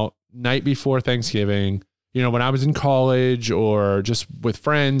going out night before Thanksgiving, you know, when I was in college or just with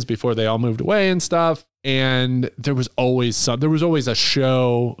friends before they all moved away and stuff. And there was always a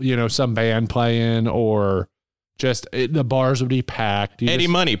show, you know, some band playing, or just the bars would be packed. Eddie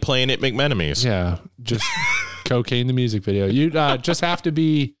Money playing at McMenemy's. Yeah. Just Cocaine, the music video. You just have to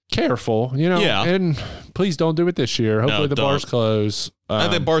be careful, you know, and please don't do it this year. Hopefully the bars close.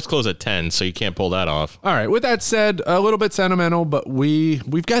 The bars close at 10, so you can't pull that off. All right. With that said, a little bit sentimental, but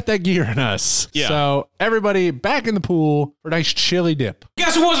we've got that gear in us. Yeah. So everybody back in the pool for a nice chili dip.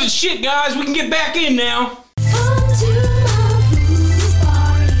 Guess it wasn't shit, guys. We can get back in now.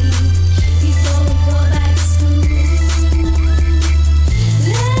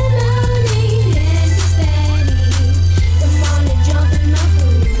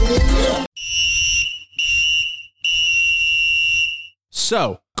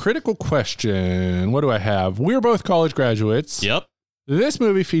 So, critical question. What do I have? We're both college graduates. Yep. This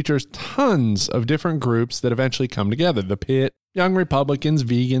movie features tons of different groups that eventually come together. The Pit, Young Republicans,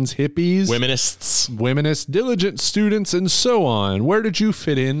 vegans, hippies, wominists, diligent students, and so on. Where did you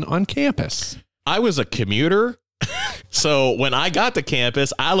fit in on campus? I was a commuter. So when I got to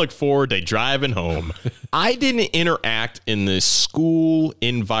campus, I looked forward to driving home. I didn't interact in the school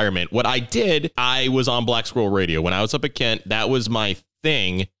environment. What I did, I was on Black Squirrel Radio. When I was up at Kent, that was my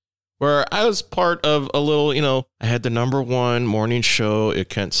thing, where I was part of a little, you know, I had the #1 morning show at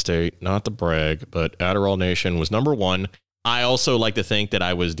Kent State, not to brag, but Adderall Nation was #1. I also like to think that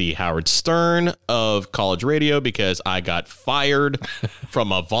I was the Howard Stern of college radio because I got fired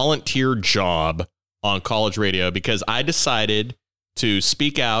from a volunteer job on college radio because I decided to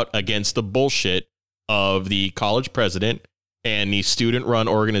speak out against the bullshit of the college president and the student-run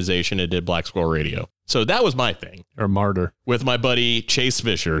organization that did Black Squirrel Radio. So that was my thing. Or martyr. With my buddy Chase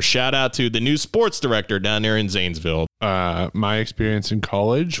Fisher. Shout out to the new sports director down there in Zanesville. My experience in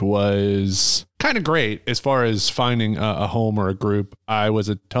college was kind of great as far as finding a home or a group. I was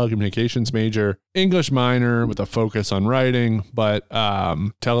a telecommunications major, English minor with a focus on writing, but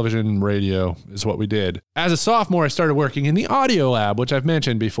television and radio is what we did. As a sophomore, I started working in the audio lab, which I've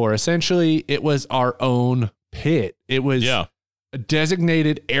mentioned before. Essentially, it was our own pit. It was a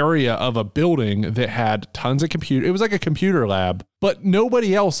designated area of a building that had tons of computers. It was like a computer lab, but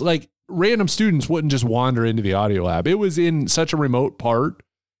nobody else, like random students wouldn't just wander into the audio lab. It was in such a remote part,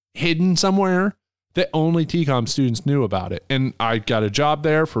 hidden somewhere, that only TCOM students knew about it. And I got a job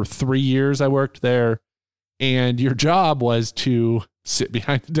there for 3 years. I worked there, and your job was to sit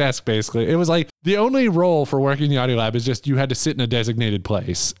behind the desk, basically. It was like the only role for working in the audio lab is just you had to sit in a designated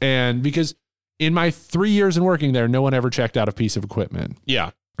place. And because in my 3 years in working there, no one ever checked out a piece of equipment.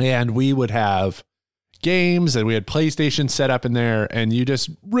 Yeah. And we would have games and we had PlayStation set up in there, and you just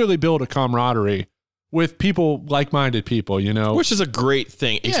really build a camaraderie with people, like-minded people, you know. Which is a great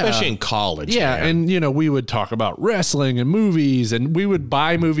thing, especially in college. Yeah, man. and, you know, we would talk about wrestling and movies, and we would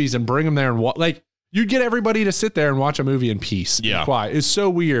buy movies and bring them there and like, you'd get everybody to sit there and watch a movie in peace. Yeah. Quiet. It's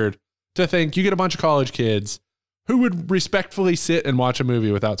so weird to think you get a bunch of college kids who would respectfully sit and watch a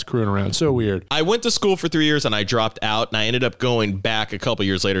movie without screwing around. So weird. I went to school for 3 years and I dropped out, and I ended up going back a couple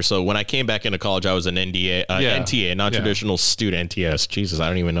years later. So when I came back into college, I was an NTA, non-traditional student. NTS. Jesus, I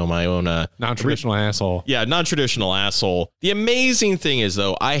don't even know my own. Non-traditional asshole. Yeah, non-traditional asshole. The amazing thing is,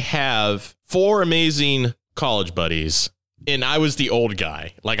 though, I have 4 amazing college buddies. And I was the old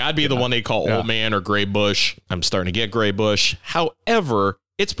guy. Like, I'd be the one they call old man or gray bush. I'm starting to get gray bush. However,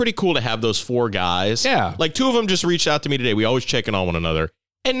 it's pretty cool to have those 4 guys. Yeah. Like 2 of them just reached out to me today. We always check in on one another.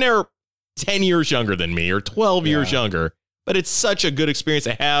 And they're 10 years younger than me or 12 years younger. But it's such a good experience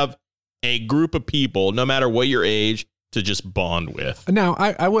to have a group of people, no matter what your age, to just bond with. Now,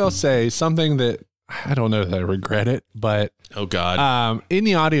 I will say something that I don't know that I regret it, but oh God. In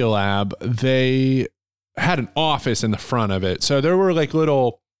the audio lab, they had an office in the front of it. So there were like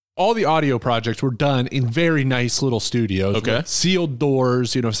little all the audio projects were done in very nice little studios. Okay. With sealed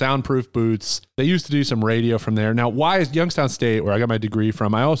doors, soundproof booths. They used to do some radio from there. Now, why is Youngstown State, where I got my degree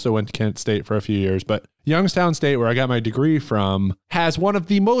from, I also went to Kent State for a few years, but Youngstown State, where I got my degree from, has one of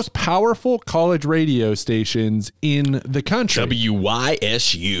the most powerful college radio stations in the country.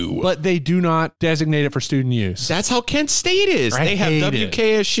 WYSU. But they do not designate it for student use. That's how Kent State is. They have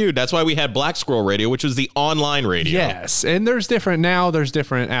WKSU. That's why we had Black Squirrel Radio, which was the online radio. Yes. And there's different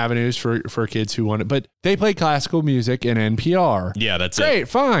avenues for kids who want it, but they play classical music and NPR. Yeah, that's Great,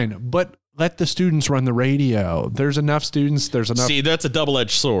 fine. But let the students run the radio. There's enough students. There's enough. See, that's a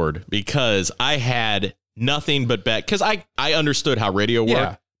double-edged sword because I had nothing but because I understood how radio worked.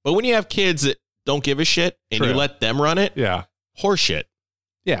 Yeah. But when you have kids that don't give a shit and you let them run it, horseshit.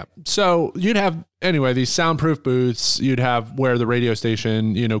 Yeah. So you'd have, anyway, these soundproof booths. You'd have where the radio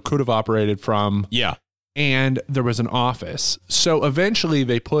station, could have operated from. Yeah. And there was an office. So eventually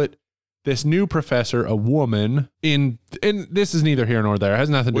they put this new professor, a woman, and this is neither here nor there. It has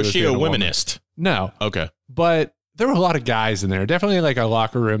nothing to do with Was she a womanist? No. Okay. But there were a lot of guys in there. Definitely like a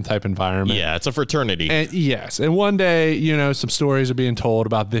locker room type environment. Yeah, it's a fraternity. And yes. And one day, some stories are being told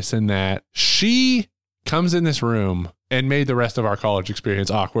about this and that. She comes in this room and made the rest of our college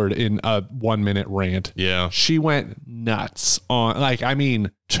experience awkward in a 1-minute rant. Yeah. She went nuts on,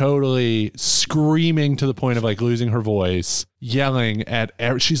 totally screaming to the point of losing her voice, yelling at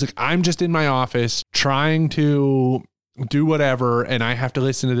she's like, I'm just in my office trying to do whatever, and I have to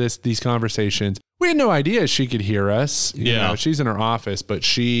listen to these conversations. We had no idea she could hear us. She's in her office, but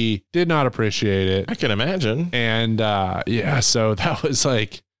she did not appreciate it. I can imagine. And so that was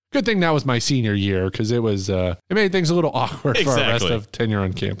good thing that was my senior year, because it made things a little awkward for our rest of tenure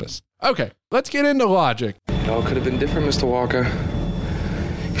on campus. Okay, let's get into logic. It all could have been different, Mr. Walker.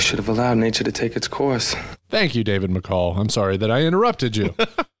 You should have allowed nature to take its course. Thank you, David McCall. I'm sorry that I interrupted you.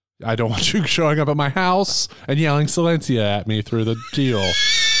 I don't want you showing up at my house and yelling Silencia at me through the deal.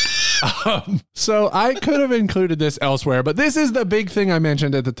 So I could have included this elsewhere, but this is the big thing I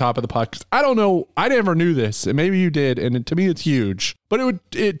mentioned at the top of the podcast. I don't know. I never knew this, and maybe you did, and to me it's huge. But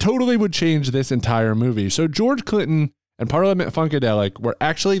it totally would change this entire movie. So George Clinton and Parliament Funkadelic were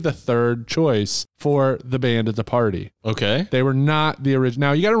actually the third choice for the band at the party. Okay. They were not the original.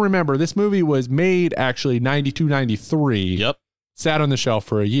 Now, you got to remember, this movie was made actually 92, 93. Yep. Sat on the shelf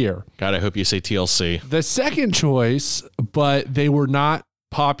for a year. God, I hope you say TLC. The second choice, but they were not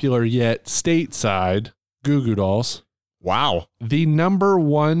popular yet stateside, Goo Goo Dolls. Wow. The number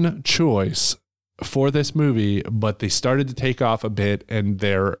one choice for this movie, but they started to take off a bit and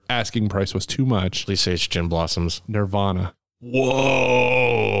their asking price was too much. Please say it's Gin Blossoms. Nirvana.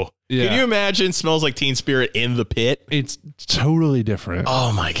 Whoa. Yeah. Can you imagine Smells Like Teen Spirit in the pit? It's totally different.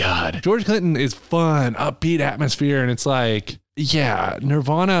 Oh my God. George Clinton is fun, upbeat atmosphere, and it's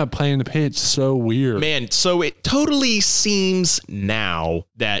Nirvana playing the pit, so weird. Man, so it totally seems now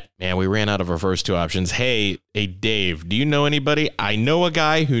that, we ran out of our first two options. Hey, Dave, do you know anybody? I know a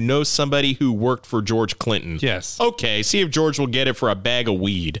guy who knows somebody who worked for George Clinton. Yes. Okay, see if George will get it for a bag of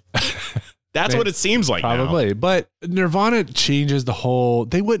weed. That's what it seems like probably now. But Nirvana changes the whole,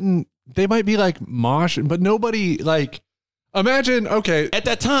 they might be like mosh, but nobody imagine, okay. At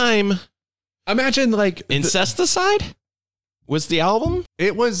that time. Imagine Incesticide was the album?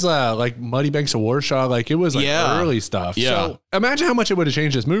 It was Muddy Banks of Warsaw. It was early stuff. Yeah. So imagine how much it would have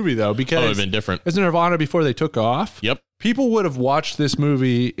changed this movie though, because it would have been different. It's Nirvana before they took off. Yep. People would have watched this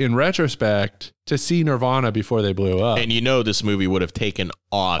movie in retrospect to see Nirvana before they blew up. And this movie would have taken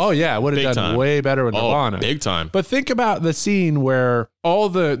off. Oh, yeah. It would have done way better with Nirvana. Big time. But think about the scene where all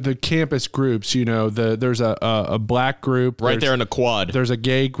the campus groups, there's a black group. Right there in the quad. There's a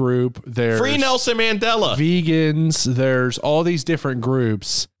gay group. There's Free Nelson Mandela. Vegans. There's all these different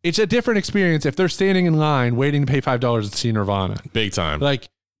groups. It's a different experience if they're standing in line waiting to pay $5 to see Nirvana. Big time.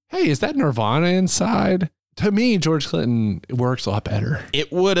 Hey, is that Nirvana inside? To me, George Clinton works a lot better. It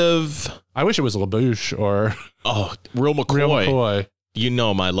would have. I wish it was LaBouche or Real McCoy. Real McCoy. You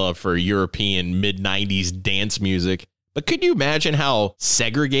know my love for European mid-90s dance music. But could you imagine how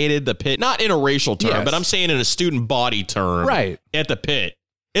segregated the pit, not in a racial term, but I'm saying in a student body term, right? At the pit.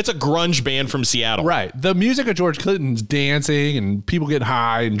 It's a grunge band from Seattle. Right. The music of George Clinton's dancing and people get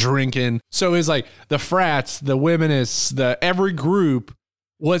high and drinking. So it's the frats, the womanists, every group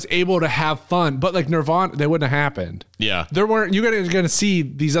was able to have fun, but Nirvana, they wouldn't have happened. Yeah. You're going to see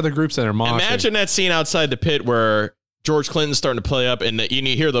these other groups that are moshing. Imagine that scene outside the pit where George Clinton's starting to play up and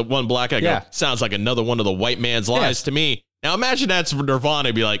you hear the one black guy go, sounds like another one of the white man's lies to me. Now imagine that's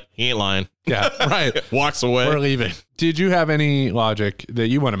Nirvana, be like, he ain't lying. Yeah, right. Walks away. We're leaving. Did you have any logic that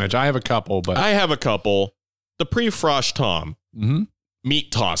you want to mention? I have a couple, but. I have a couple. The pre-Frosh Tom. Mm-hmm.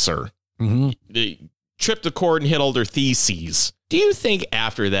 meat tosser. Mm-hmm. They tripped the cord and hit all their theses. Do you think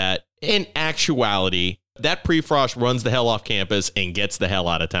after that, in actuality, that Prefrost runs the hell off campus and gets the hell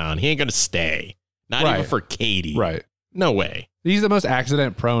out of town? He ain't going to stay. Not even for Katie. Right. No way. He's the most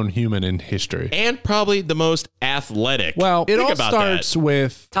accident-prone human in history. And probably the most athletic. Well, it Think all about starts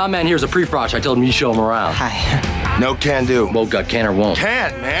with... Tom, man, here's a Prefrost. I told him you show him around. Hi. No can do. Won't gut, can or won't.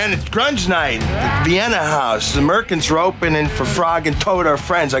 Can't, man. It's grunge night. At Vienna House. The Merkins are opening for Frog and Toad, our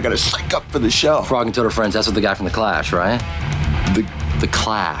friends. I gotta psych up for the show. Frog and Toad are friends. That's what the guy from The Clash, right? The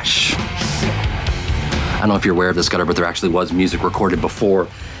Clash. I don't know if you're aware of this, Gutter, but there actually was music recorded before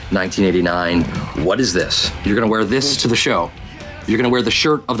 1989. What is this? You're gonna wear this to the show. You're gonna wear the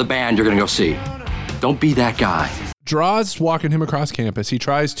shirt of the band you're gonna go see. Don't be that guy. Draws walking him across campus. He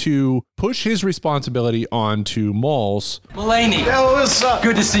tries to push his responsibility onto Malls. Mulaney. Yo, what's up?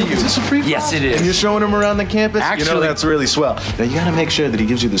 Good to see you. Is this a Prefrost? Yes, it is. And you're showing him around the campus? Actually, that's really swell. Now, you gotta make sure that he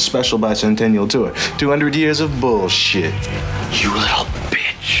gives you the special bicentennial tour. 200 years of bullshit. You little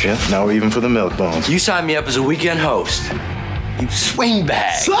bitch. Yeah, now we're even for the milk bones. You signed me up as a weekend host. You swing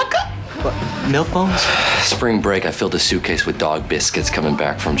bag. Sucker! What, milk bones? Spring break, I filled a suitcase with dog biscuits coming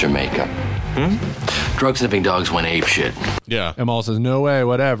back from Jamaica. Drug sniffing dogs went ape shit. Yeah. And Maul says, no way,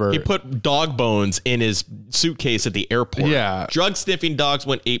 whatever. He put dog bones in his suitcase at the airport. Yeah. Drug sniffing dogs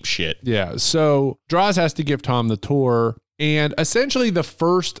went ape shit. Yeah. So Draws has to give Tom the tour. And essentially the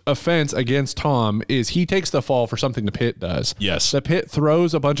first offense against Tom is he takes the fall for something the Pit does. Yes. The Pit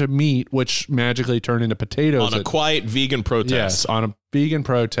throws a bunch of meat, which magically turn into potatoes. On a quiet vegan protest. Yes, on a vegan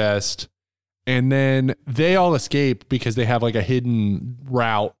protest. And then they all escape because they have like a hidden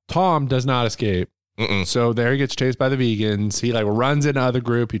route. Tom does not escape. So there he gets chased by the vegans. He like runs into other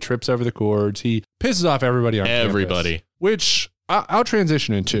group. He trips over the cords. He pisses off everybody on Everybody. campus, which I'll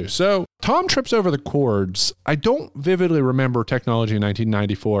transition into. So Tom trips over the cords. I don't vividly remember technology in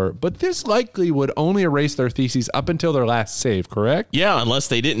 1994, but this likely would only erase their theses up until their last save, correct? Yeah, unless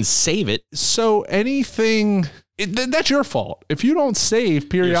they didn't save it. So anything, that's your fault. If you don't save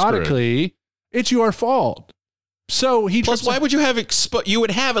periodically, it's your fault. So he Plus, why would you have you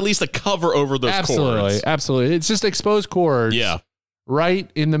would have at least a cover over those cords. Absolutely. It's just exposed cords. Yeah. Right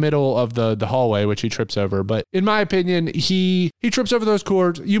in the middle of the hallway, which he trips over. But in my opinion, he trips over those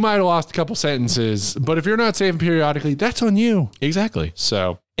cords. You might have lost a couple sentences, but if you're not saving periodically, that's on you. Exactly.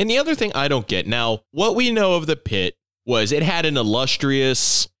 So, and the other thing I don't get now, what we know of the Pit was it had an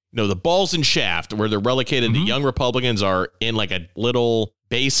illustrious, the balls and shaft where they're relegated. The young Republicans are in like a little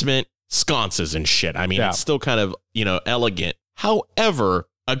basement, sconces and shit. I mean, it's still kind of, elegant. However,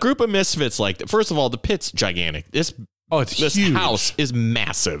 a group of misfits like that, first of all, the Pit's gigantic. This huge. house is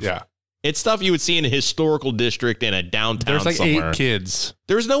massive. Yeah. It's stuff you would see in a historical district in a downtown There's like somewhere. 8 kids.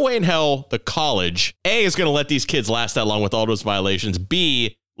 There's no way in hell the college, A, is going to let these kids last that long with all those violations.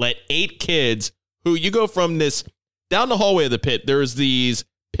 B, let 8 kids who you go from this down the hallway of the Pit. There's these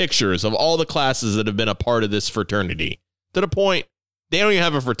pictures of all the classes that have been a part of this fraternity to the point they don't even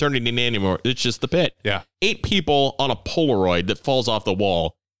have a fraternity name anymore. It's just the Pit. Yeah. 8 people on a Polaroid that falls off the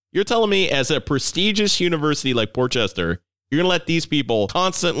wall. You're telling me as a prestigious university like Portchester, you're going to let these people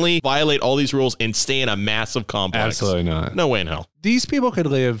constantly violate all these rules and stay in a massive complex? Absolutely not. No way in hell. These people could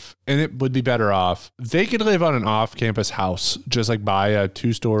live, and it would be better off. They could live on an off-campus house, just like buy a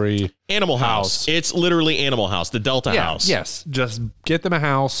 2-story Animal House. It's literally Animal House, the Delta House. Yes. Just get them a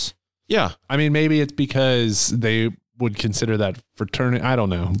house. Yeah. I mean, maybe it's because they would consider that fraternity. I don't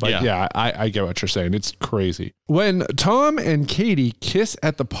know. But yeah, I get what you're saying. It's crazy. When Tom and Katie kiss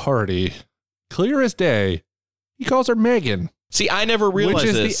at the party, clear as day, he calls her Megan. See, I never realized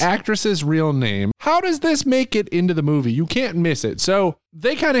this. Which is this. the actress's real name. How does this make it into the movie? You can't miss it. So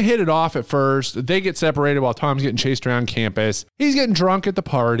they kind of hit it off at first. They get separated while Tom's getting chased around campus. He's getting drunk at the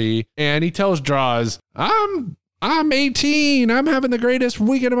party, and he tells Draws, I'm 18. I'm having the greatest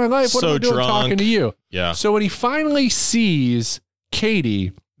weekend of my life. What am I doing talking to you? Yeah. So when he finally sees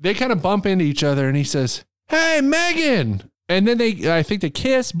Katie, they kind of bump into each other, and he says, "Hey, Megan." And then I think they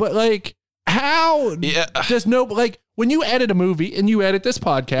kiss, but like, how does when you edit a movie and you edit this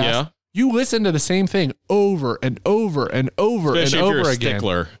podcast, you listen to the same thing over and over and over Especially and if you're over a again.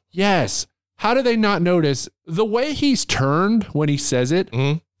 stickler. Yes. How do they not notice the way he's turned when he says it?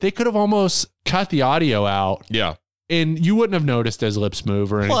 They could have almost cut the audio out. Yeah. And you wouldn't have noticed his lips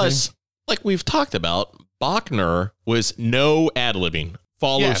move or anything. Plus, like we've talked about, Bachner was no ad-libbing,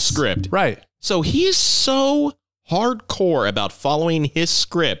 follow script. Right. So he's so hardcore about following his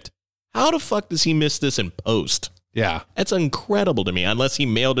script. How the fuck does he miss this in post? Yeah. That's incredible to me, unless he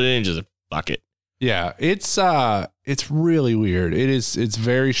mailed it in and just fuck it. Yeah, it's really weird. It's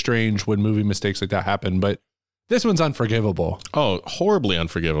very strange when movie mistakes like that happen, but This one's unforgivable. Oh, horribly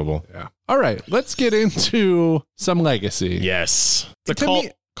unforgivable. Yeah. All right, let's get into some Legacy. Yes. It's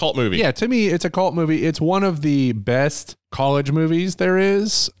a cult movie. Yeah, to me, it's a cult movie. It's one of the best college movies there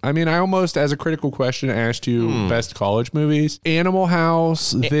is. I mean, I almost, as a critical question, asked you best college movies. Animal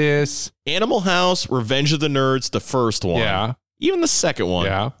House, Animal House, Revenge of the Nerds, the first one. Yeah. Even the second one.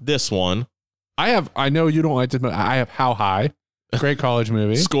 Yeah. This one. I know you don't like this, but I have How High. Great college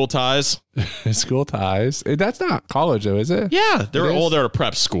movie. School Ties. School Ties. That's not college, though, is it? Yeah. They're a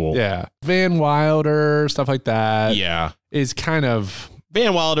prep school. Yeah. Van Wilder, stuff like that. Yeah. Is kind of...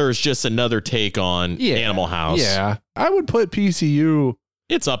 Van Wilder is just another take on Animal House. Yeah. I would put PCU...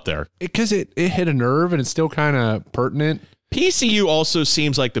 It's up there. Because it hit a nerve and it's still kind of pertinent. PCU also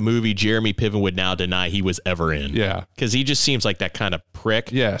seems like the movie Jeremy Piven would now deny he was ever in. Yeah. Because he just seems like that kind of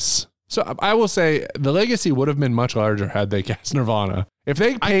prick. Yes. So I will say the Legacy would have been much larger had they cast Nirvana. If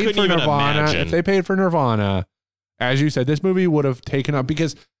they paid for Nirvana, as you said, this movie would have taken up,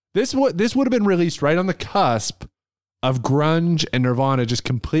 because this would have been released right on the cusp of grunge and Nirvana just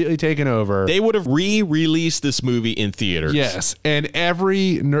completely taken over. They would have re-released this movie in theaters. Yes. And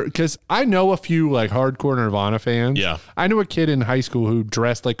because I know a few like hardcore Nirvana fans. Yeah. I knew a kid in high school who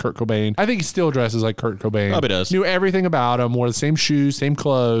dressed like Kurt Cobain. I think he still dresses like Kurt Cobain. Probably does. Knew everything about him, wore the same shoes, same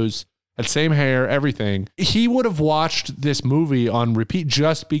clothes, had same hair, everything. He would have watched this movie on repeat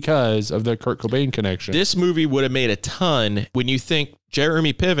just because of the Kurt Cobain connection. This movie would have made a ton. When you think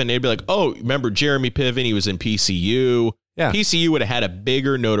Jeremy Piven, they'd be like, oh, remember Jeremy Piven? He was in PCU. Yeah. PCU would have had a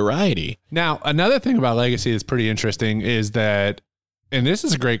bigger notoriety. Now, another thing about Legacy that's pretty interesting is that, and this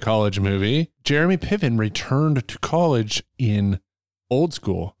is a great college movie, Jeremy Piven returned to college in Old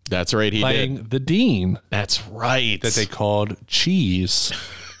School. That's right, he playing did. the dean. That's right. That they called Cheese.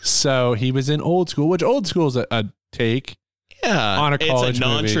 So he was in Old School, which Old School is a take on a college It's a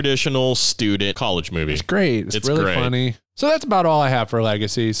non-traditional student college movie. It's great. It's really funny. So that's about all I have for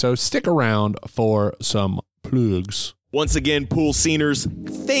Legacy. So stick around for some plugs. Once again, Pool Sceners,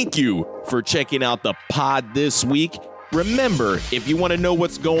 thank you for checking out the pod this week. Remember, if you want to know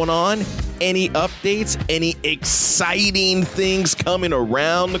what's going on, any updates, any exciting things coming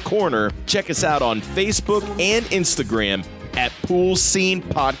around the corner, check us out on Facebook and Instagram at Pool Scene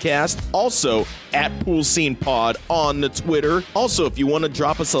Podcast. Also at Pool Scene Pod on the Twitter. Also, if you want to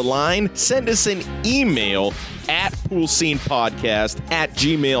drop us a line, send us an email at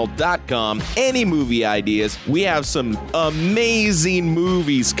poolscenepodcast@gmail.com. Any movie ideas. We have some amazing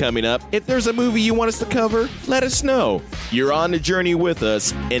movies coming up. If there's a movie you want us to cover, let us know. You're on the journey with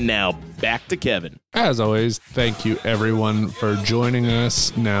us. And now back to Kevin. As always, thank you everyone for joining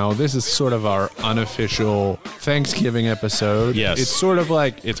us. Now, this is sort of our unofficial Thanksgiving episode. Yes. It's sort of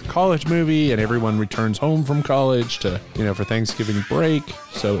like it's a college movie and everyone returns home from college to, for Thanksgiving break.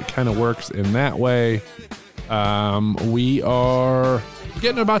 So it kind of works in that way. We are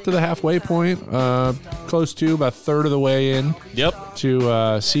getting about to the halfway point, close to about a third of the way in. Yep.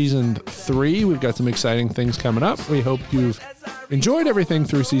 To season 3. We've got some exciting things coming up. We hope you've enjoyed everything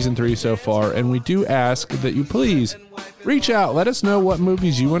through season 3 so far, and we do ask that you please reach out. Let us know what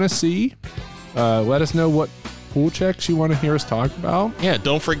movies you want to see. Let us know what pool checks you want to hear us talk about. Yeah,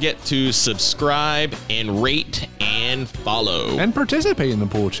 don't forget to subscribe and rate and follow. And participate in the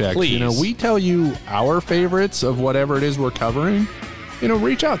pool checks. Please. We tell you our favorites of whatever it is we're covering.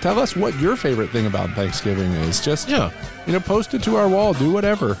 Reach out. Tell us what your favorite thing about Thanksgiving is. Just, post it to our wall. Do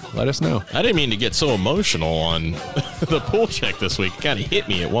whatever. Let us know. I didn't mean to get so emotional on the pool check this week. It kind of hit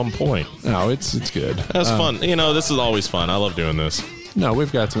me at one point. No, it's good. That's fun. This is always fun. I love doing this. No,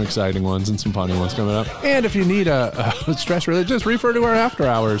 we've got some exciting ones and some funny ones coming up. And if you need a stress relief, just refer to our After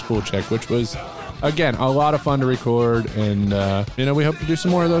Hours pool check, which was, again, a lot of fun to record. And, we hope to do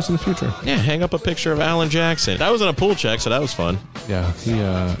some more of those in the future. Yeah, hang up a picture of Alan Jackson. That was in a pool check, so that was fun. Yeah,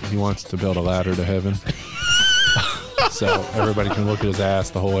 he wants to build a ladder to heaven. So everybody can look at his ass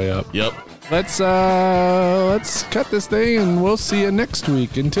the whole way up. Yep. Let's cut this thing, and we'll see you next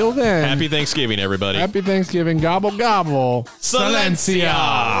week. Until then, happy Thanksgiving, everybody. Happy Thanksgiving. Gobble, gobble. Silencia.